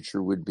your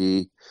future would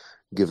be,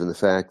 given the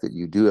fact that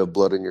you do have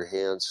blood in your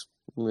hands.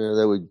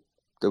 That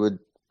would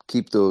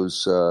keep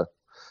those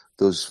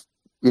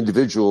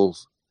individual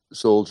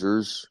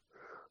soldiers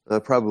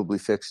probably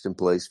fixed in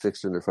place,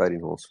 fixed in their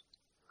fighting holes.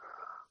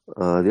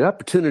 The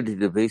opportunity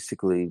to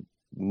basically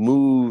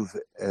move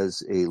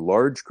as a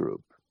large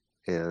group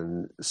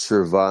and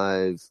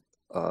survive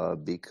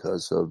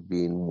because of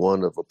being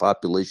one of a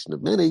population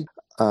of many,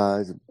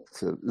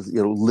 to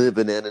live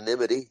in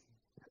anonymity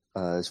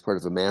as part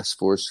of a mass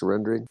force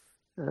surrendering.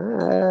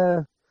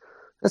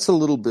 That's a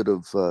little bit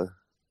of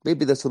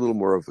maybe that's a little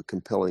more of a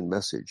compelling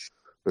message,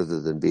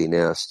 rather than being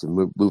asked to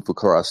move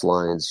across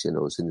lines,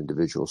 as an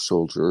individual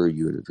soldier or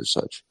unit or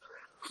such.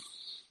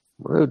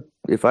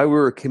 If I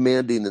were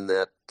commanding in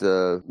that,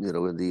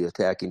 in the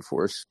attacking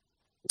force,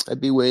 I'd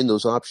be weighing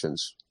those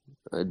options.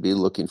 I'd be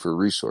looking for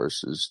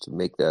resources to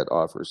make that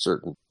offer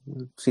certain.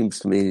 It seems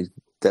to me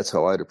that's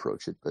how I'd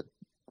approach it, but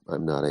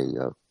I'm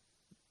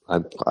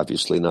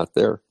obviously not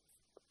there.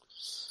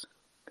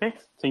 Okay,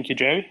 thank you,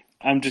 Jerry.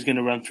 I'm just going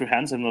to run through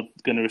hands. I'm not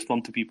going to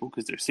respond to people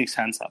because there's 6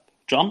 hands up.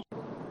 John?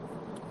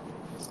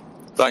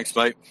 Thanks,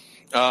 mate.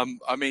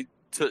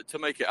 To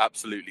make it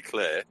absolutely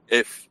clear,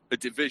 if a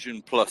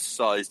division plus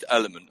sized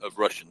element of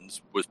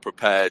Russians was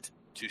prepared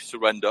to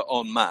surrender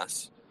en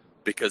masse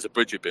because a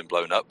bridge had been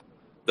blown up,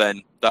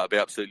 then that would be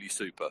absolutely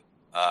super.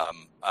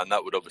 And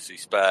that would obviously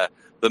spare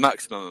the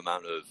maximum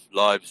amount of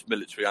lives,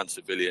 military and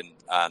civilian,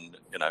 and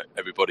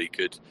everybody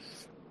could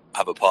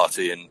have a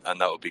party, and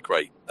that would be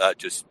great. That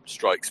just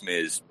strikes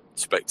me as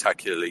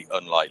spectacularly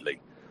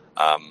unlikely.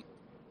 I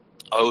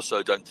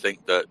also don't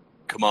think that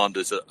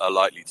commanders are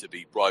likely to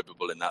be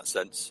bribable in that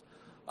sense,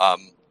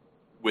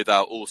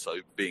 without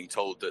also being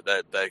told that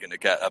they're going to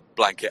get a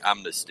blanket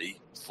amnesty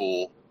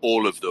for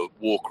all of the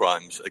war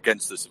crimes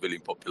against the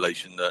civilian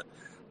population that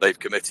they've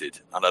committed.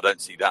 And I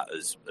don't see that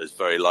as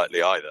very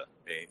likely either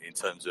in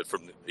terms of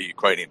from the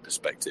Ukrainian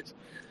perspective.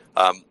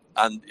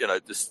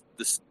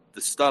 The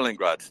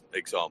Stalingrad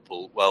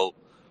example, well,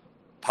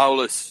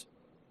 Paulus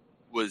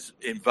was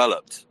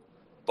enveloped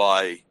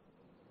by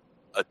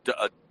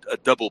a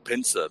double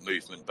pincer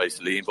movement,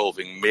 basically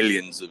involving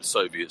millions of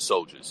Soviet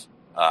soldiers.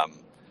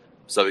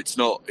 So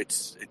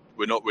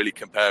we're not really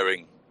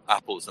comparing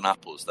apples and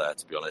apples there,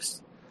 to be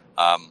honest.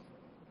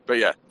 But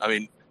yeah,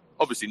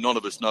 obviously none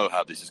of us know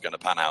how this is going to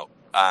pan out.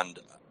 And,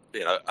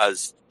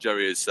 as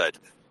Jerry has said,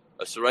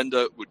 a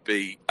surrender would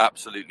be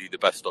absolutely the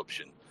best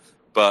option.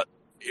 But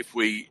if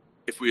we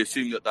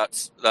assume that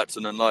that's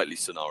an unlikely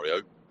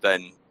scenario,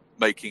 then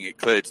making it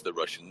clear to the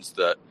Russians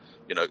that,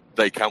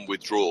 they can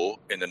withdraw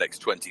in the next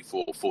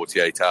 24,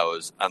 48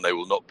 hours and they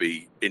will not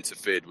be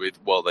interfered with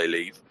while they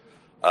leave.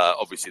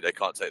 Obviously, they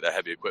can't take their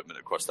heavy equipment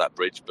across that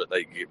bridge, but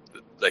they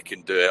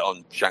can do it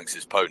on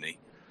Shanks's pony.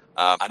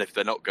 And if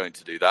they're not going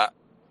to do that,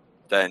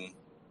 then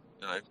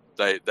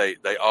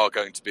they are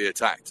going to be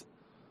attacked.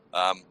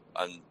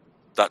 And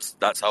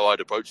that's how I'd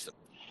approach them.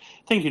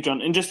 Thank you,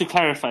 John. And just to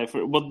clarify,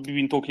 for what we've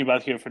been talking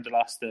about here for the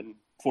last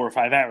 4 or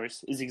 5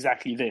 hours is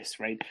exactly this,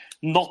 right?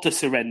 Not a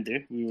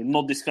surrender. We were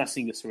not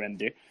discussing a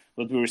surrender.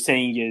 What we were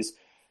saying is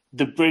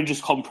the bridge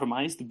is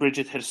compromised. The bridge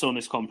at Kherson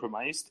is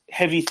compromised.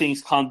 Heavy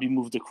things can't be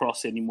moved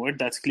across anymore.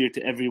 That's clear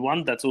to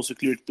everyone. That's also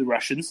clear to the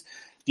Russians.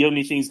 The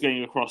only things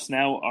going across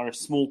now are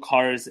small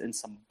cars and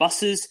some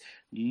buses.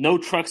 No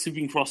trucks have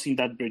been crossing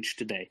that bridge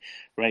today,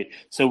 right?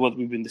 So what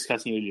we've been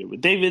discussing earlier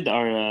with David,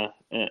 our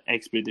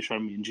ex-British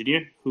Army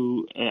engineer,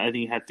 who I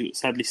think had to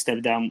sadly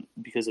step down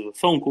because of a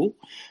phone call,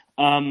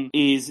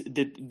 is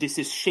that this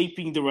is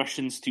shaping the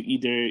Russians to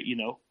either,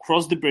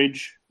 cross the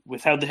bridge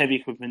without the heavy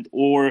equipment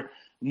or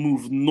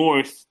move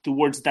north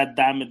towards that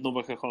dam at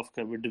Nova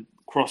Kakhovka, where the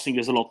crossing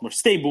is a lot more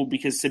stable,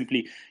 because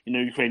simply,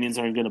 Ukrainians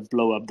aren't going to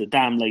blow up the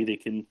dam like they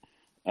can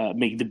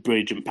make the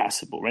bridge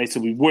impassable, right? So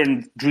we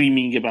weren't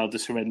dreaming about the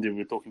surrender.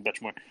 We're talking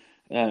much more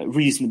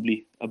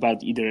reasonably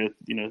about either,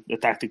 the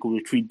tactical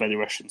retreat by the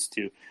Russians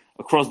to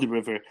across the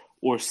river,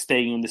 or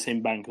staying on the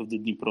same bank of the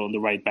Dnipro, on the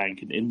right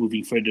bank, and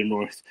moving further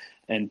north,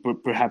 and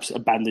perhaps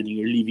abandoning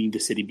or leaving the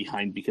city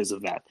behind because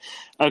of that.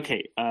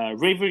 Okay,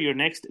 Raver, you're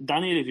next.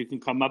 Daniel, if you can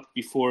come up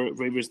before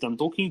Raver's done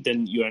talking,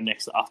 then you are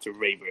next after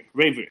Raver.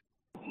 Raver.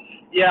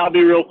 Yeah, I'll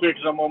be real quick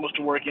because I'm almost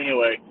to work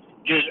anyway.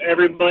 Just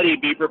everybody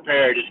be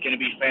prepared. It's going to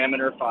be famine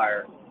or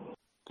fire.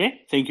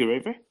 Okay, thank you,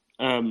 Raver.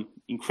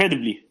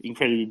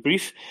 Incredibly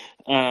brief.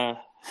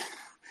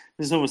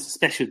 This is almost a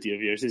specialty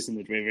of yours, isn't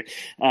it, Raver?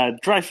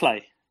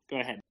 Dryfly, go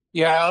ahead.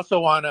 Yeah,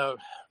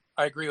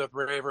 I agree with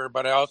Raver,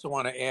 but I also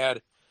want to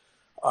add,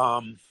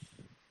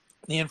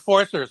 the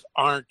enforcers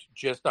aren't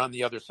just on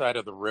the other side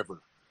of the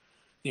river.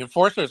 The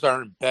enforcers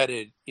are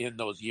embedded in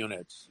those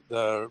units.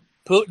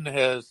 Putin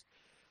has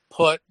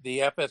put the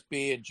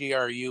FSB and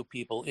GRU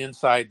people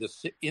inside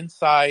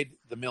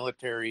the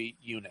military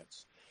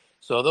units.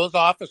 So those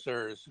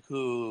officers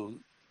who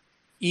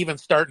even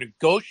start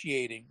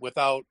negotiating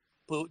without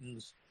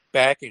Putin's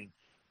backing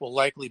will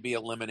likely be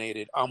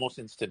eliminated almost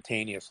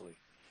instantaneously.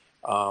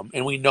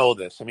 And we know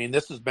this. I mean,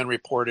 this has been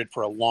reported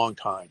for a long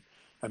time.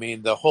 I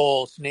mean, the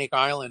whole Snake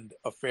Island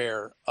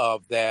affair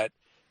of that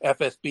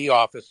FSB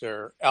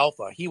officer,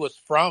 Alpha, he was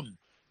from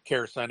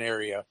Kherson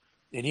area,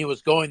 and he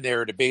was going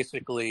there to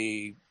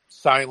basically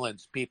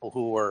silence people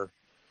who were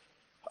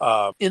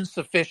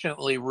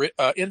insufficiently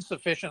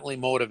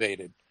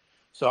motivated.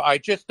 So I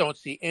just don't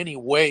see any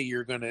way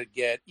you're going to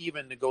get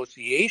even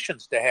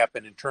negotiations to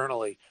happen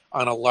internally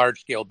on a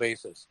large-scale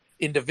basis.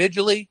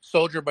 Individually,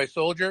 soldier by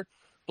soldier,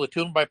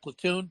 platoon by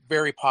platoon,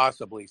 very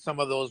possibly. Some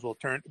of those will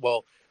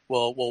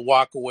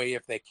walk away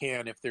if they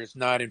can, if there's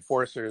not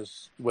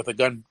enforcers with a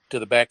gun to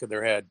the back of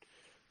their head.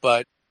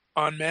 But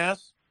en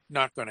masse,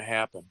 not going to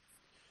happen.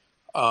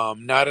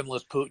 Not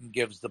unless Putin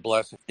gives the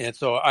blessing. And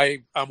so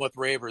I'm with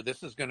Raver.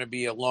 This is going to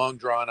be a long,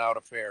 drawn-out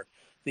affair.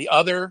 The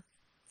other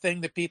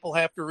thing that people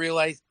have to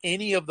realize,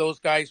 any of those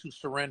guys who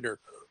surrender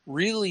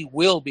really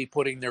will be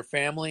putting their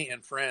family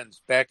and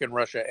friends back in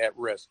Russia at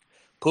risk.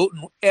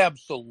 Putin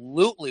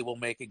absolutely will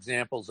make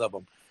examples of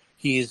them.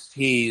 He's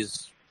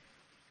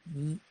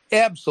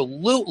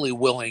absolutely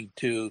willing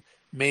to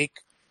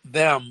make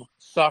them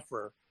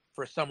suffer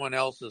for someone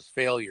else's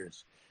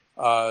failures.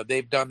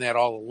 They've done that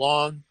all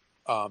along.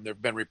 There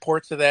have been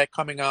reports of that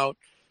coming out,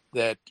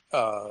 that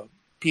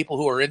people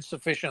who are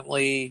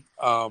insufficiently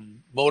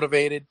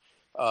motivated,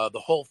 the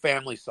whole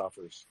family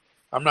suffers.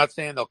 I'm not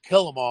saying they'll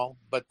kill them all,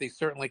 but they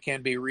certainly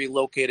can be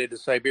relocated to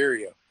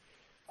Siberia.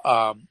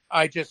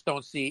 I just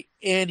don't see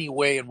any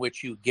way in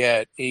which you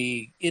get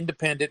a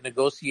independent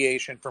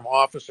negotiation from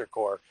Officer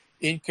Corps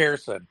in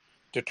Kherson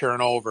to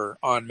turn over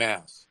en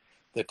masse.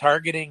 The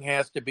targeting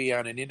has to be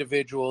on an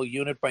individual,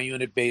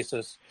 unit-by-unit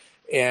basis,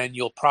 and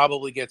you'll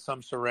probably get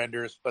some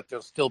surrenders, but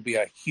there'll still be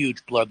a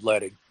huge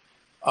bloodletting.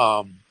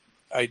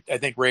 I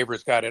think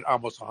Raver's got it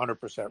almost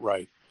 100%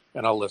 right,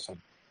 and I'll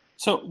listen.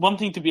 So one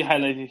thing to be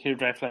highlighted here,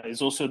 Dryfly,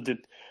 is also that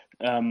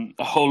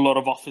a whole lot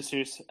of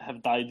officers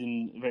have died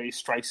in various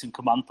strikes and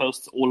command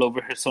posts all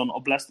over Kherson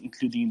Oblast,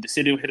 including in the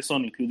city of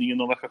Kherson, including in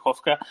Nova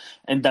Kakhovka,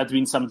 and that's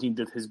been something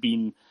that has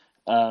been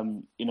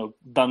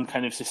done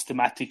kind of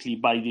systematically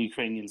by the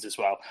Ukrainians as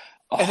well.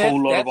 A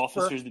whole lot of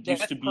officers that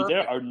used to be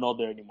there are not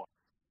there anymore.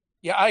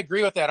 Yeah, I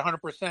agree with that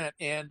 100%.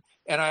 And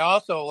I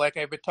also, like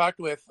I've talked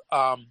with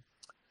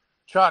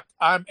Chuck,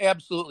 I'm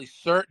absolutely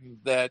certain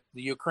that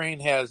the Ukraine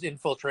has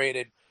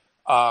infiltrated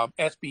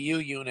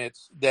SBU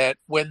units, that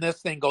when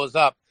this thing goes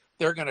up,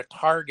 they're going to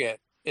target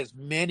as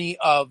many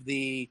of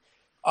the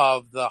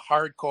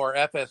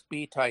hardcore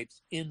FSB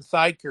types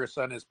inside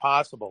Kherson as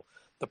possible.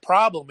 The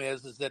problem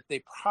is that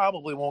they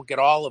probably won't get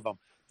all of them.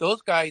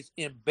 Those guys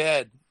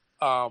embed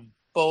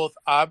both,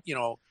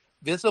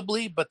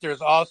 visibly, but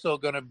there's also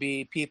going to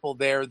be people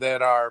there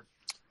that are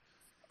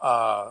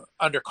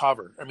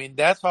undercover. I mean,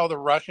 that's how the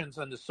Russians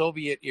in the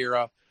Soviet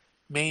era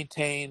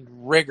maintained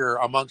rigor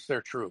amongst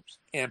their troops.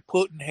 And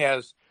Putin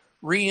has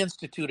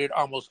reinstituted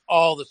almost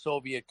all the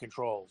Soviet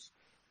controls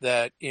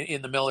that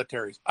in the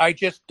militaries. I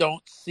just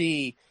don't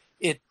see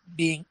it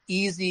being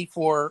easy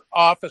for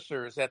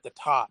officers at the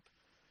top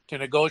to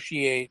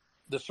negotiate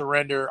the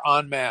surrender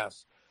en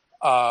masse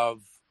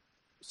of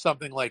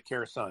something like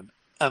Kherson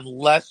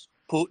unless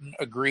Putin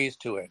agrees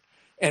to it.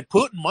 And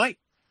Putin might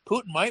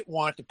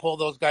want to pull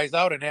those guys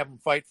out and have them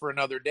fight for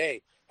another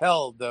day.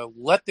 Hell,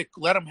 let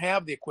them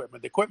have the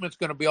equipment. The equipment's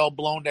going to be all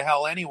blown to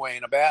hell anyway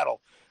in a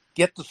battle.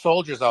 Get the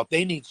soldiers out.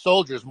 They need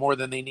soldiers more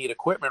than they need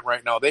equipment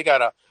right now. They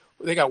got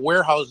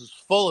warehouses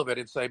full of it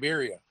in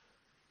Siberia.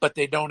 but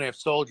they don't have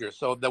soldiers.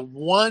 So the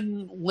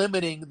one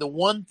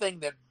thing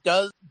that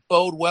does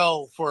bode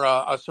well for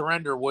a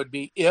surrender would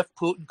be if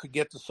Putin could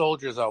get the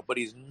soldiers out, but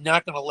he's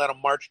not going to let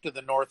them march to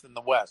the north and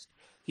the west.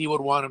 He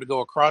would want them to go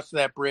across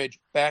that bridge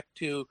back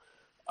to,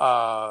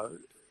 to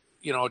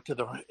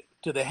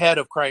the head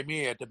of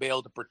Crimea to be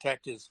able to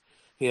protect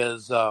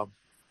his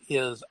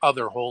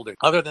other holding.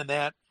 Other than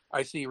that,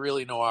 I see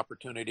really no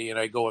opportunity, and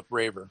I go with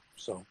Raver.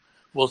 So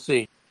we'll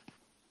see.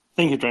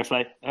 Thank you,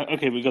 Dryfly.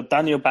 Okay, we got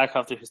Daniel back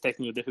after his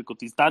technical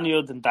difficulties.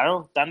 Daniel, then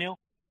Daryl. Daniel?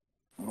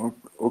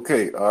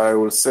 Okay, I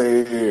will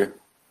say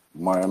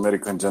my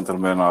American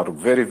gentlemen are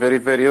very, very,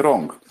 very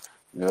wrong.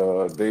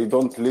 They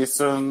don't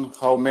listen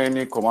how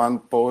many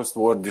command posts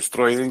were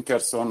destroyed in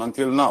Kherson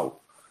until now.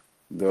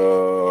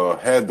 The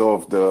head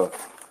of the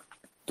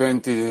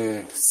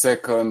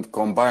 22nd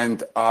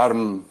Combined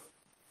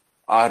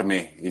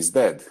Army is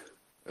dead.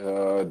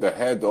 The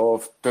head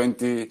of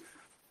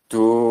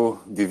 22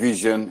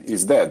 Division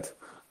is dead.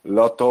 A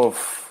lot of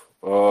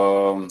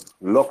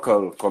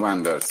local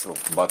commanders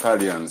of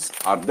battalions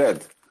are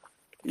dead.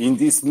 In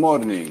this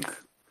morning,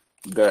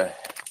 the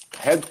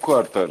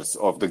headquarters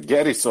of the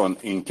garrison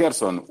in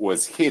Kherson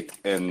was hit,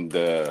 and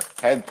the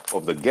head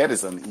of the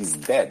garrison is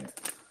dead.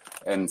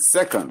 And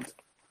second,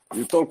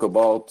 you talk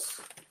about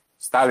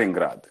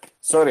Stalingrad.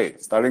 Sorry,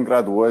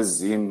 Stalingrad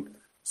was in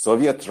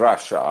Soviet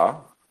Russia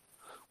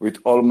with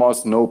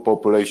almost no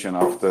population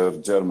after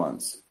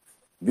Germans.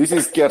 This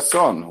is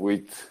Kherson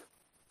with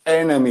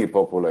enemy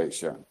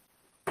population.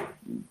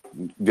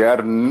 They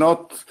are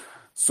not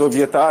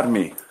Soviet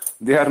army.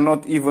 They are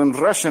not even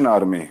Russian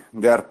army.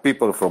 They are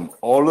people from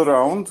all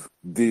around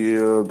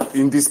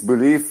in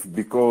disbelief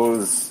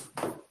because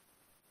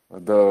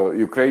the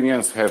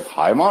Ukrainians have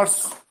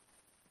HIMARS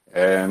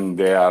and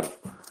they are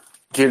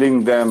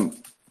killing them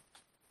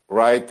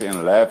right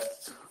and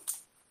left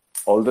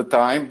all the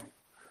time.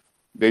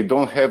 They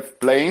don't have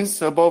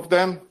planes above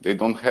them. They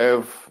don't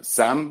have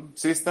SAM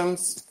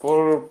systems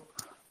for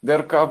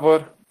their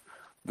cover.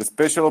 The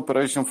Special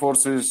Operation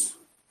Forces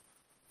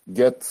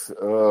get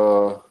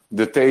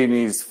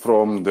detainees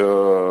from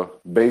the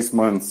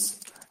basements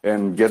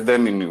and get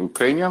them in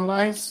Ukrainian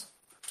lines.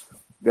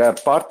 They are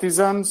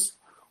partisans.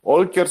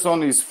 All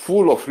Kherson is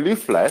full of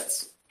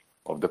leaflets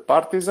of the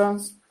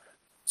partisans.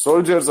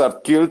 Soldiers are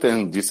killed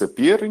and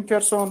disappear in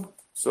Kherson.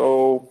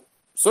 So,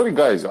 sorry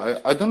guys,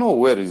 I don't know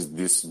where is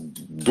this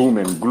doom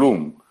and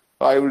gloom.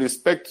 I will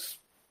expect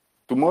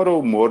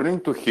tomorrow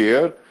morning to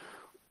hear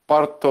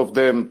part of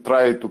them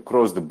try to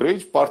cross the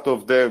bridge, part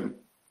of them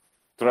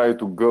try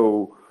to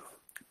go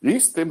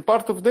east, and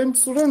part of them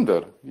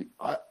surrender.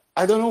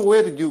 I don't know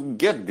where you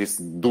get this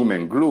doom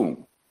and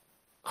gloom.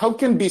 How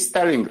can be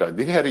Stalingrad?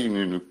 They are in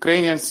an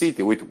Ukrainian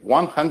city with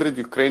 100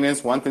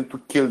 Ukrainians wanting to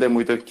kill them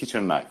with a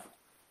kitchen knife.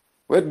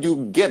 Where do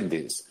you get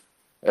this?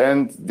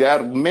 And there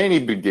are many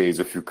brigades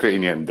of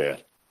Ukrainian there.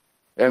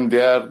 And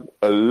there are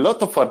a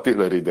lot of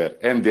artillery there.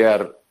 And they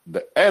are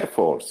the Air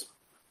Force.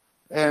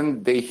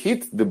 And they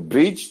hit the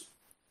bridge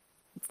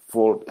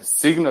for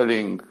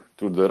signaling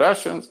to the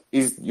Russians,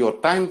 is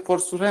your time for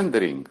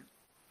surrendering.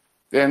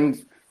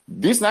 And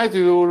this night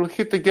you will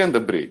hit again the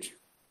bridge.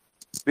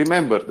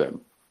 Remember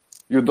them.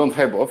 You don't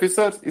have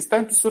officers, it's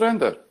time to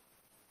surrender.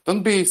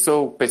 Don't be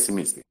so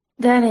pessimistic.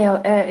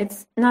 Daniel,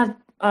 it's not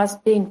us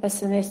being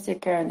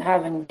pessimistic and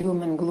having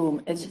doom and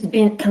gloom. It's just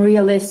being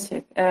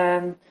realistic.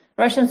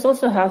 Russians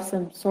also have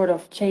some sort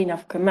of chain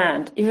of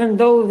command. Even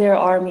though their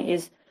army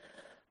is,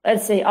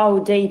 let's say,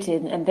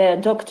 outdated and their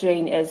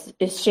doctrine is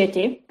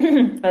shitty,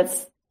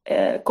 let's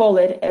call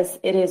it as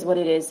it is what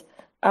it is.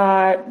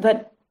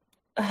 But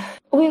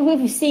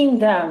we've seen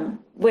them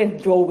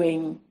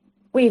withdrawing.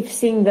 We've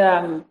seen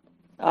them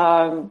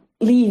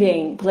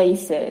leaving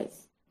places.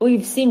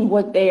 We've seen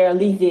what they are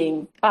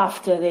leaving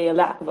after they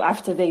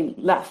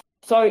left.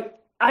 So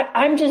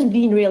I'm just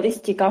being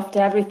realistic after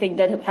everything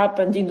that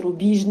happened in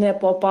Rubizhne,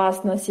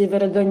 Popasna,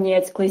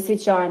 Severodonetsk,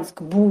 Lysychansk,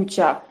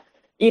 Bucha,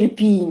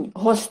 Irpin,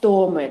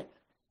 Hostomel,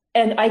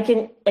 and I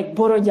can, like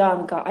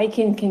Borodyanka, I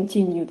can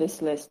continue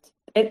this list.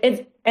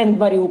 And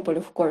Mariupol,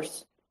 of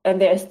course,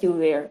 and they're still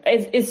there.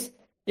 It's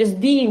just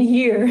being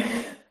here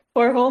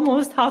for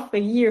almost half a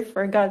year,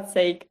 for God's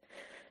sake.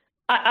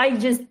 I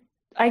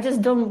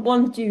just don't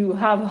want to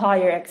have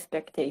higher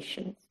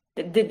expectations.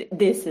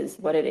 This is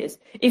what it is.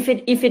 If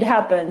it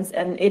happens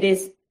and it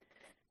is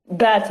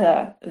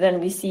better than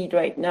we see it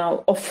right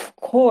now, of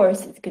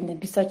course it's going to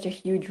be such a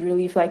huge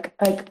relief. Like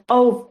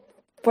oh,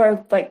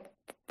 for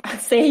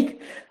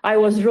sake, I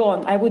was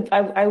wrong. I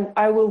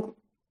will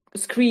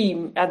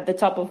scream at the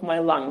top of my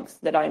lungs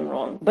that I'm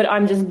wrong. But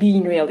I'm just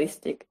being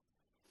realistic.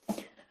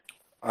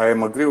 I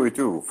agree with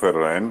you,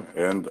 Ferran,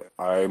 and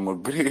I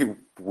agree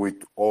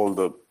with all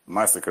the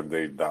massacre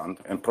they done,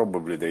 and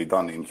probably they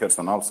done in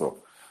Kherson also.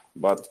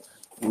 But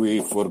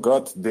we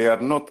forgot they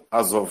are not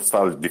Azov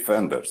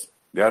self-defenders.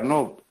 They are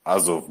not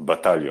Azov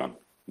battalion.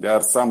 There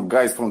are some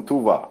guys from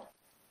Tuva.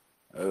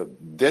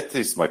 That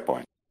is my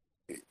point.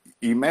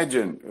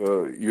 Imagine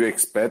you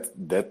expect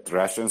that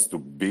Russians to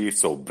be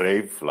so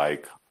brave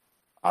like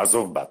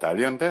Azov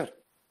battalion there.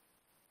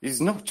 There's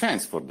no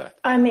chance for that.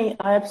 I mean,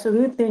 I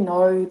absolutely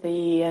know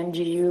the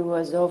NGU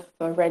Azov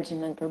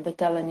regiment or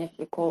battalion, if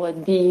you call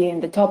it, being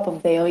the top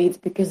of the elites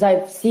because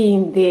I've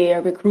seen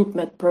their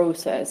recruitment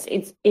process.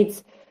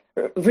 It's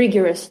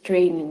rigorous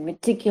training,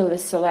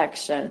 meticulous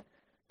selection.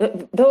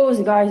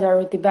 Those guys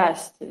are the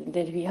best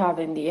that we have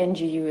in the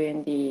NGU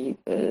and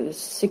the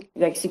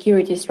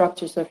security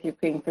structures of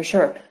Ukraine for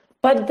sure.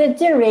 But the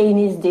terrain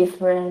is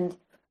different.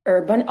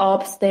 Urban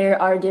ops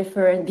there are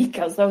different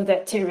because of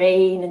the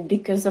terrain and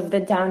because of the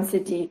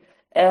density.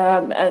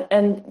 And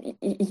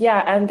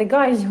the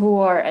guys who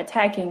are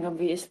attacking,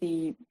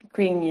 obviously,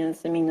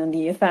 Ukrainians, I mean, on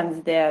the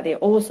offense there, they're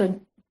also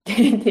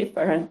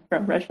different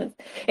from Russians.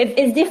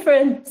 It's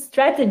different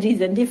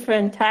strategies and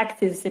different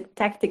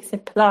tactics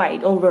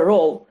applied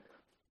overall.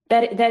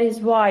 That is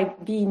why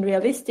being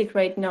realistic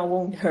right now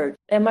won't hurt.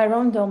 Am I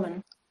wrong,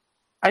 Doman?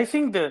 I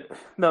think that,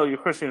 no, you're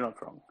not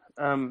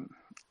wrong.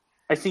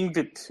 I think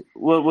that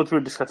what we were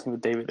discussing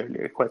with David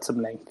earlier at quite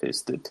some length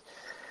is that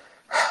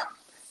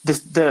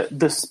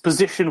this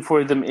position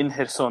for them in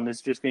Kherson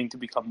is just going to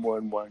become more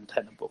and more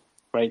untenable,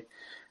 right?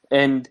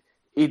 And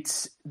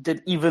it's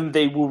that even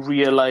they will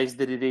realize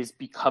that it is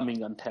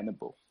becoming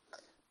untenable,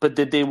 but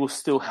that they will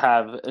still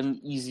have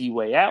an easy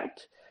way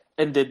out,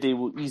 and that they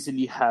will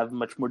easily have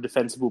much more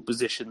defensible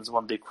positions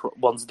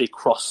once they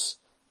cross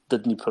the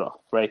Dnipro,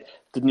 right?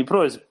 The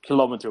Dnipro is a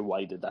kilometer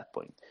wide at that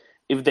point.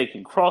 If they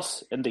can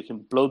cross and they can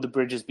blow the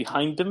bridges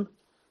behind them,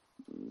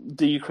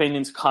 the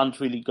Ukrainians can't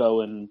really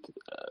go and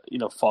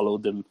follow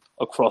them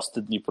across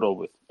the Dnipro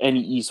with any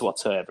ease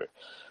whatsoever.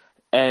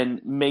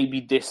 And maybe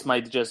this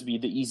might just be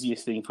the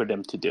easiest thing for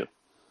them to do.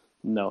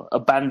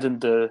 Abandon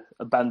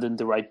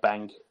the right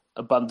bank,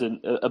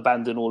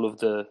 abandon all of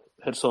the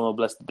Kherson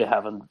Oblast that they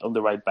have on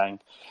the right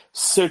bank.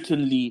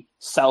 Certainly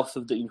south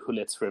of the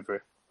Inhulets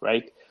River,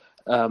 right?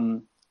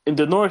 In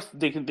the north,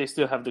 they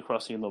still have the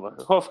crossing of Nova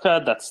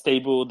Kakhovka. That's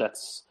stable.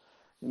 That's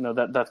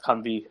that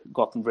can't be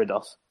gotten rid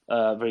of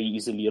very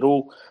easily at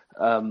all.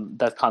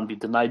 That can't be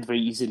denied very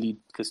easily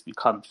because we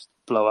can't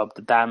blow up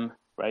the dam,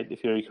 right?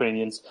 If you're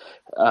Ukrainians,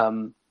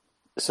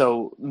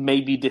 so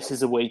maybe this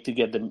is a way to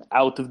get them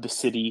out of the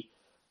city,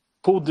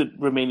 pull the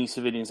remaining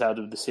civilians out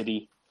of the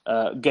city,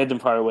 get them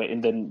far away,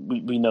 and then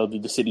we know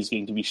that the city is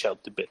going to be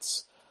shelled to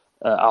bits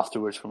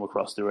afterwards from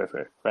across the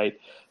river, right?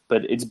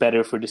 But it's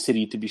better for the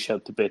city to be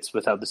shelled to bits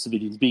without the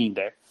civilians being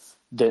there,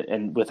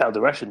 and without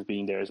the Russians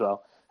being there as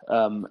well,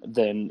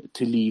 than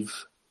to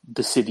leave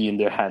the city in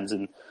their hands.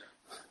 And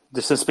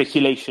there's a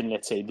speculation,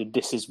 let's say, that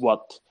this is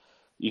what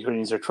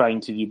Ukrainians are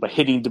trying to do by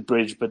hitting the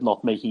bridge but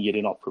not making it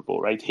inoperable,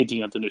 right?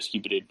 Hitting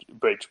Antonovsky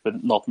Bridge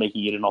but not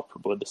making it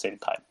inoperable at the same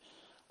time.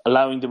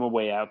 Allowing them a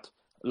way out,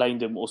 allowing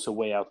them also a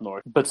way out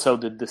north, but so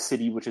that the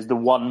city, which is the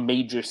one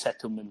major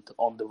settlement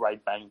on the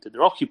right bank that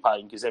they're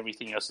occupying, because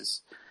everything else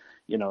is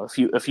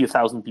a few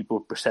thousand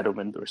people per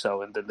settlement or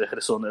so, and then the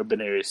Kherson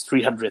urban area is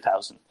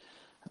 300,000.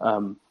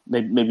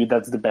 Maybe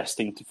that's the best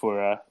thing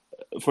for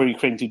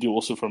Ukraine to do,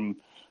 also from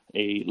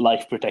a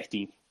life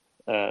protecting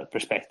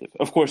perspective.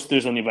 Of course,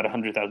 there's only about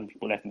 100,000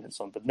 people left in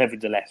Kherson, but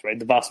nevertheless, right,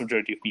 the vast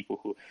majority of people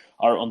who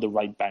are on the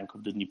right bank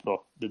of the Dnipro,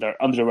 that are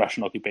under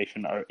Russian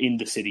occupation, are in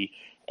the city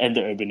and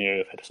the urban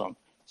area of Kherson.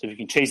 So if you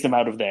can chase them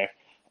out of there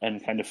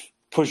and kind of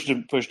push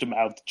them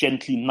out,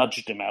 gently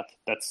nudge them out,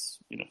 that's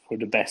for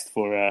the best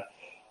for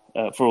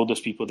all those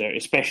people there,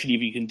 especially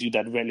if you can do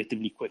that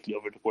relatively quickly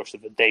over the course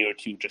of a day or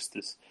two, just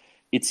as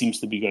it seems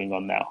to be going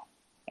on now.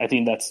 I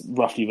think that's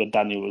roughly what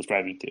Daniel was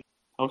driving to.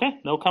 Okay,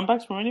 no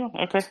comebacks from anyone?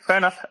 Okay, fair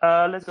enough.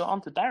 Let's go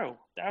on to Daryl.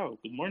 Daryl,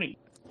 good morning.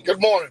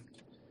 Good morning.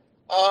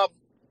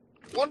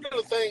 One of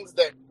the things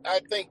that I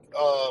think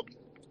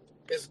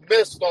is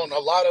missed on a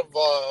lot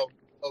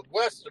of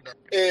Westerners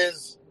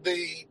is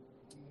the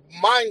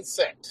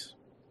mindset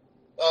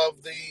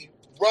of the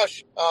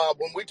Russian.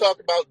 When we talk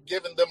about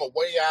giving them a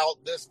way out,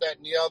 this, that,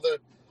 and the other,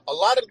 a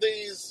lot of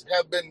these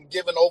have been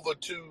given over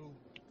to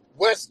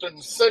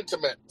Western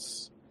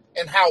sentiments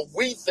and how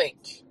we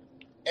think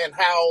and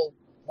how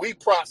we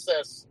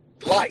process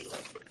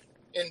life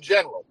in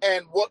general.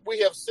 And what we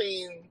have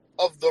seen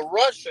of the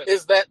Russians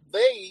is that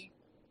they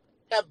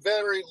have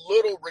very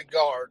little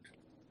regard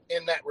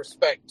in that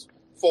respect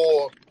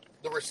for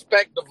the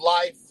respect of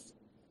life,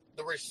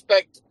 the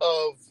respect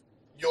of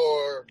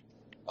your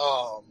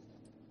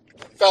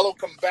fellow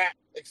combatant,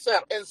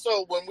 etc. And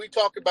so when we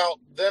talk about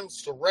them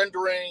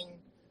surrendering,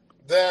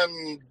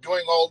 them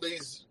doing all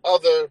these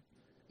other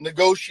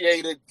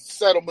negotiated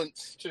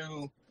settlements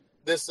to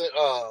this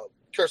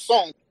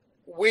Kherson,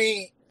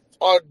 we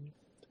are,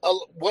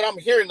 what I'm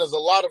hearing is a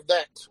lot of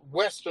that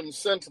Western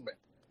sentiment,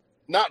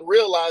 not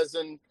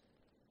realizing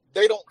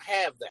they don't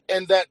have that,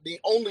 and that the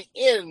only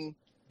end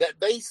that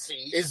they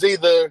see is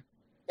either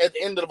at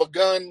the end of a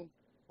gun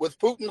with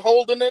Putin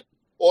holding it,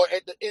 or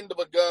at the end of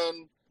a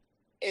gun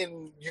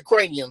in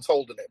Ukrainians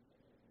holding it.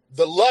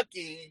 The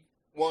lucky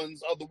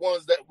ones are the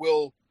ones that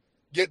will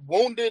get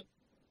wounded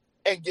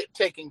and get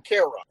taken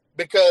care of,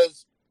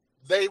 because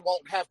they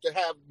won't have to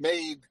have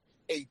made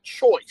a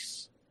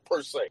choice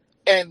per se.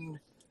 And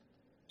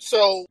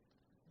so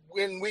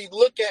when we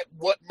look at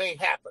what may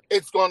happen,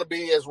 it's going to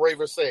be, as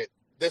Raver said,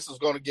 this is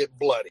going to get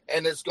bloody.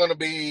 And it's going to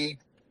be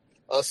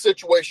a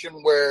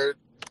situation where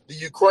the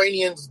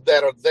Ukrainians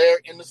that are there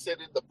in the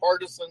city, the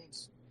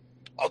partisans,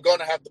 are going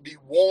to have to be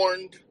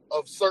warned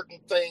of certain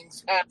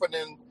things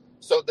happening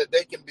so that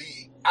they can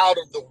be out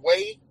of the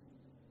way,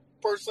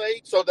 per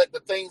se, so that the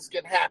things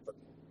can happen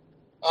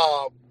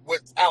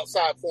with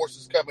outside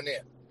forces coming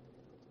in.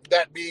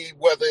 That be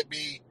whether it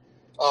be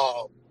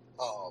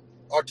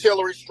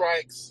artillery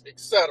strikes,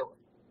 etc.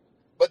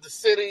 But the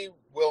city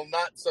will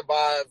not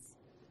survive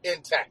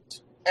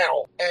intact at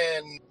all.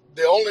 And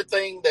the only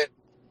thing that,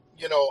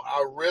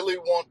 I really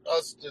want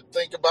us to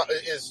think about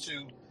is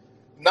to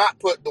not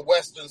put the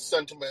Western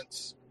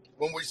sentiments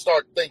when we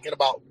start thinking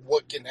about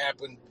what can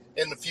happen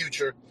in the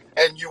future.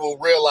 And you will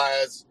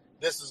realize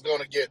this is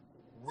going to get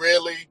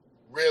really,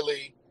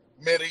 really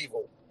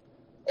medieval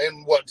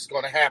in what's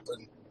going to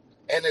happen.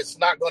 And it's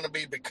not going to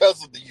be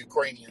because of the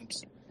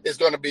Ukrainians. It's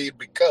going to be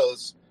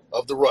because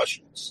of the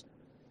Russians.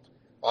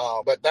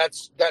 But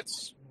that's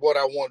what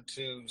I want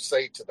to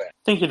say to that.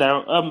 Thank you,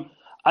 Daryl.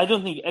 I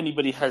don't think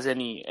anybody has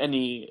any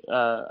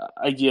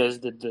ideas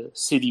that the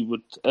city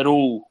would at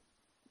all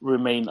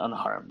remain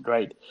unharmed,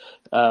 right?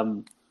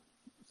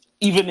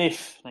 Even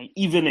if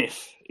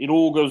it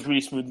all goes really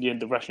smoothly and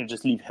the Russians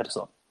just leave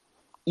Kherson,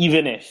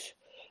 even if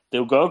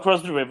they'll go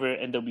across the river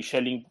and they'll be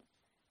shelling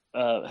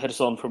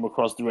Kherson from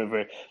across the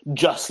river,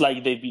 just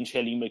like they've been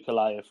shelling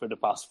Mykolaiv for the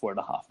past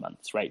 4.5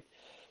 months, right?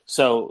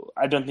 So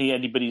I don't think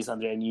anybody's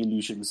under any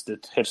illusions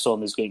that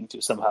Kherson is going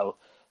to somehow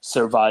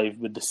survive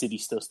with the city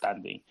still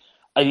standing.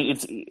 I think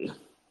it's,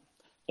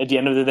 at the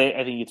end of the day,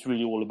 I think it's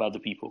really all about the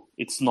people.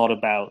 It's not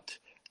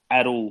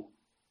at all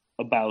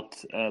about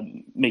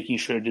making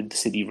sure that the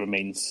city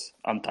remains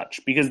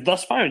untouched, because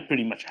thus far it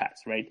pretty much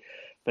has, right?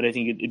 But I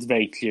think it's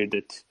very clear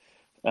that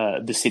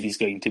the city is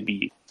going to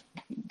be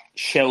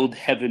shelled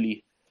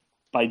heavily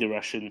by the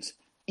Russians,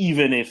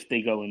 even if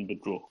they go and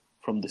withdraw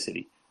from the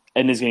city,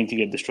 and is going to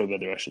get destroyed by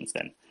the Russians.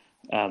 Then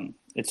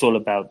it's all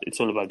about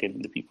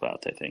getting the people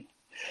out, I think.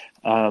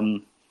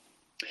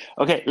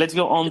 Okay, let's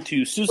go on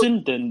to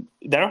Susan. Then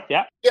Daryl,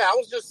 yeah. Yeah, I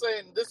was just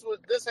saying this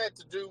had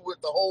to do with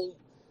the whole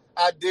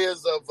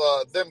ideas of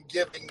them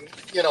giving,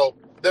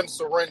 them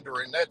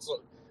surrendering.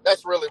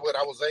 That's really what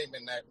I was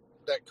aiming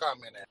that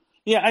comment at.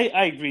 Yeah,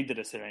 I agree that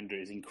a surrender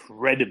is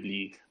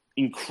incredibly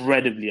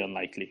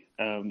unlikely.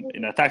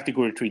 In a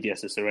tactical retreat,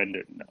 yes, a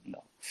surrender,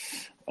 no.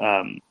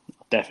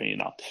 Definitely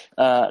not.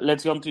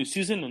 Let's go on to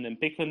Susan and then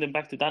Pico and then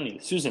back to Daniel.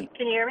 Susan.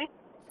 Can you hear me?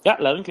 Yeah,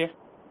 loud and clear.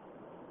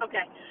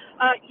 Okay.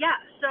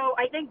 So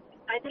I think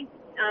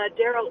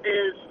Daryl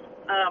is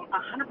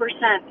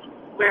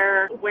 100%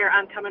 where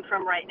I'm coming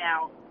from right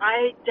now.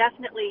 I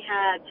definitely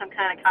had some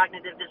kind of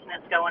cognitive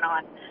dissonance going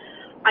on.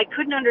 I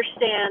couldn't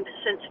understand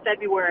since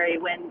February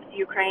when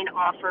Ukraine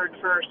offered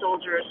for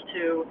soldiers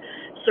to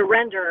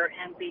surrender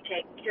and be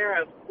taken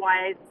care of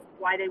why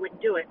they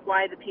wouldn't do it,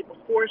 why the people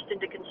forced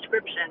into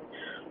conscription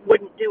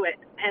wouldn't do it.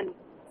 And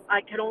I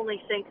could only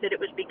think that it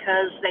was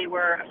because they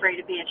were afraid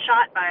of being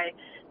shot by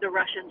the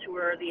Russians who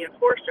were the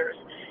enforcers.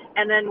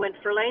 And then when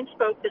Verlaine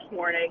spoke this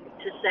morning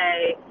to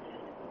say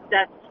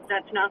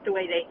that's not the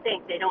way they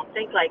think, they don't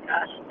think like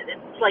us,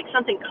 it's like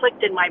something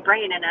clicked in my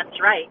brain, and that's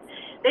right.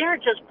 They are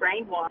just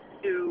brainwashed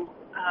to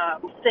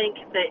think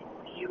that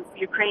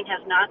Ukraine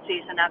has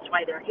Nazis and that's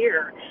why they're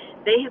here.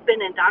 They have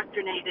been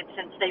indoctrinated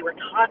since they were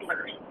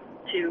toddlers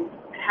to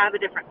have a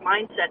different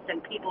mindset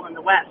than people in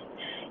the West.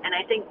 And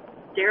I think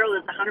Daryl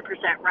is 100%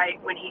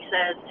 right when he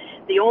says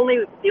the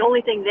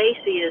only thing they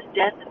see is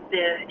death,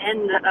 the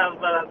end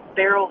of a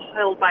barrel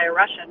held by a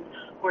Russian,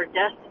 or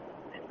death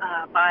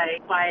by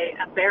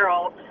a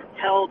barrel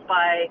held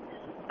by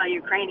a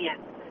Ukrainian.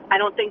 I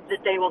don't think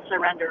that they will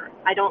surrender.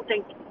 I don't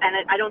think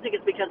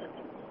it's because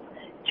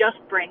it's just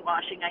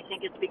brainwashing. I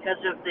think it's because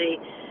of the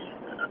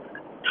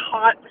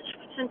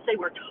since they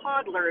were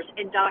toddlers,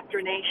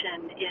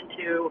 indoctrination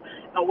into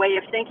a way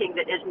of thinking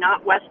that is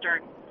not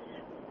Western.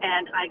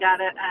 And I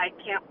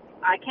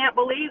can't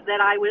believe that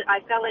I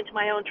fell into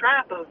my own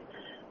trap of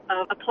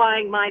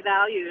applying my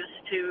values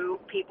to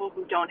people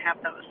who don't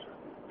have those.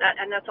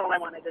 And that's all I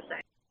wanted to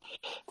say.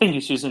 Thank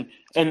you, Susan.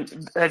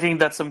 And I think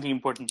that's something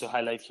important to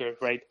highlight here,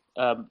 right?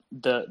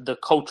 The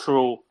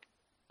cultural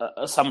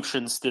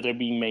assumptions that are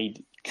being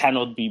made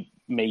cannot be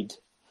made.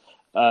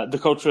 The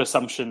cultural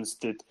assumptions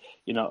that,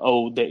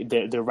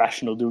 they're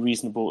rational, they're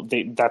reasonable,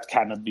 that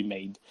cannot be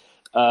made.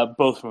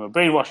 Both from a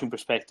brainwashing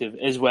perspective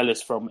as well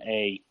as from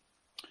a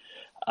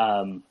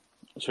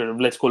sort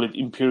of, let's call it,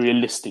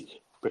 imperialistic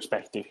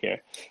perspective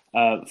here.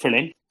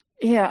 Verlaine?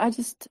 Yeah,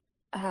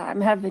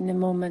 I'm having a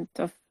moment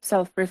of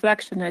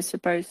self-reflection, I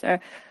suppose.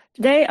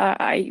 Today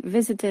I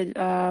visited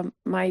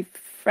my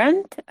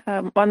friend,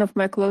 one of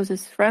my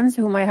closest friends,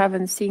 whom I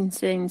haven't seen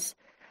since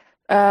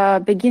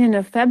beginning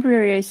of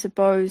February, I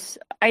suppose.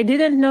 I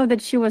didn't know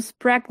that she was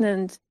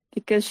pregnant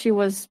because she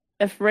was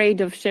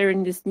afraid of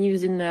sharing this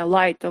news in the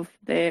light of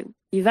the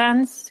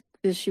events,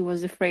 because she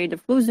was afraid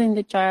of losing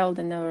the child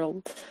and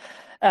all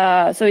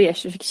So yeah,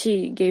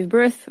 she gave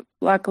birth.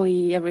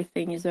 Luckily,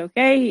 everything is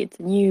okay. It's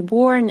a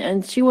newborn,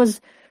 and she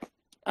was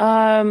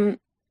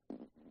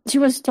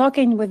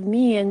talking with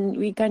me, and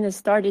we kind of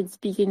started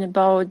speaking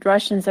about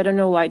Russians. I don't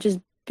know why, just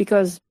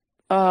because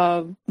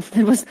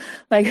it was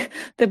like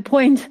the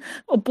point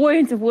of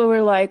where we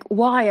were like,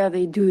 why are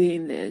they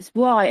doing this?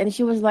 Why? And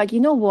she was like, you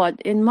know what?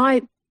 In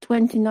my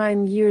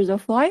 29 years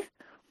of life,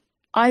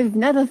 I've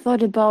never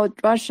thought about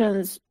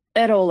Russians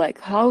at all, like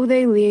how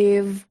they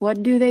live,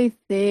 what do they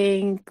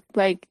think,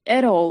 like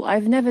at all.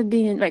 I've never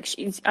been in, like,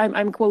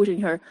 I'm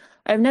quoting her,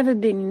 I've never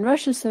been in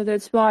Russia, so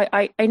that's why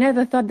I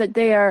never thought that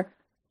they are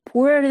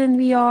poorer than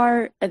we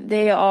are, that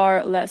they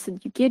are less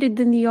educated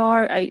than we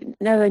are. I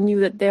never knew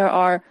that there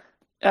are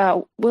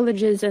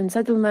villages and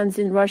settlements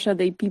in Russia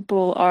that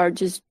people are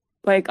just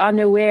like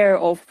unaware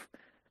of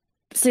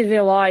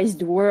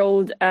civilized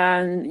world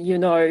and, you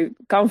know,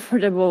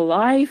 comfortable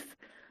life.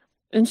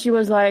 And she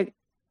was like,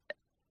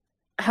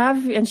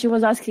 and she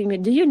was asking me,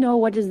 do you know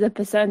what is the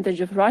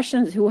percentage of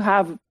Russians who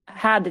have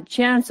had the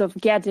chance of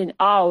getting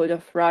out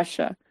of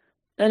Russia?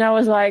 And I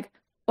was like,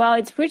 well,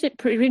 it's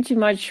pretty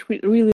much really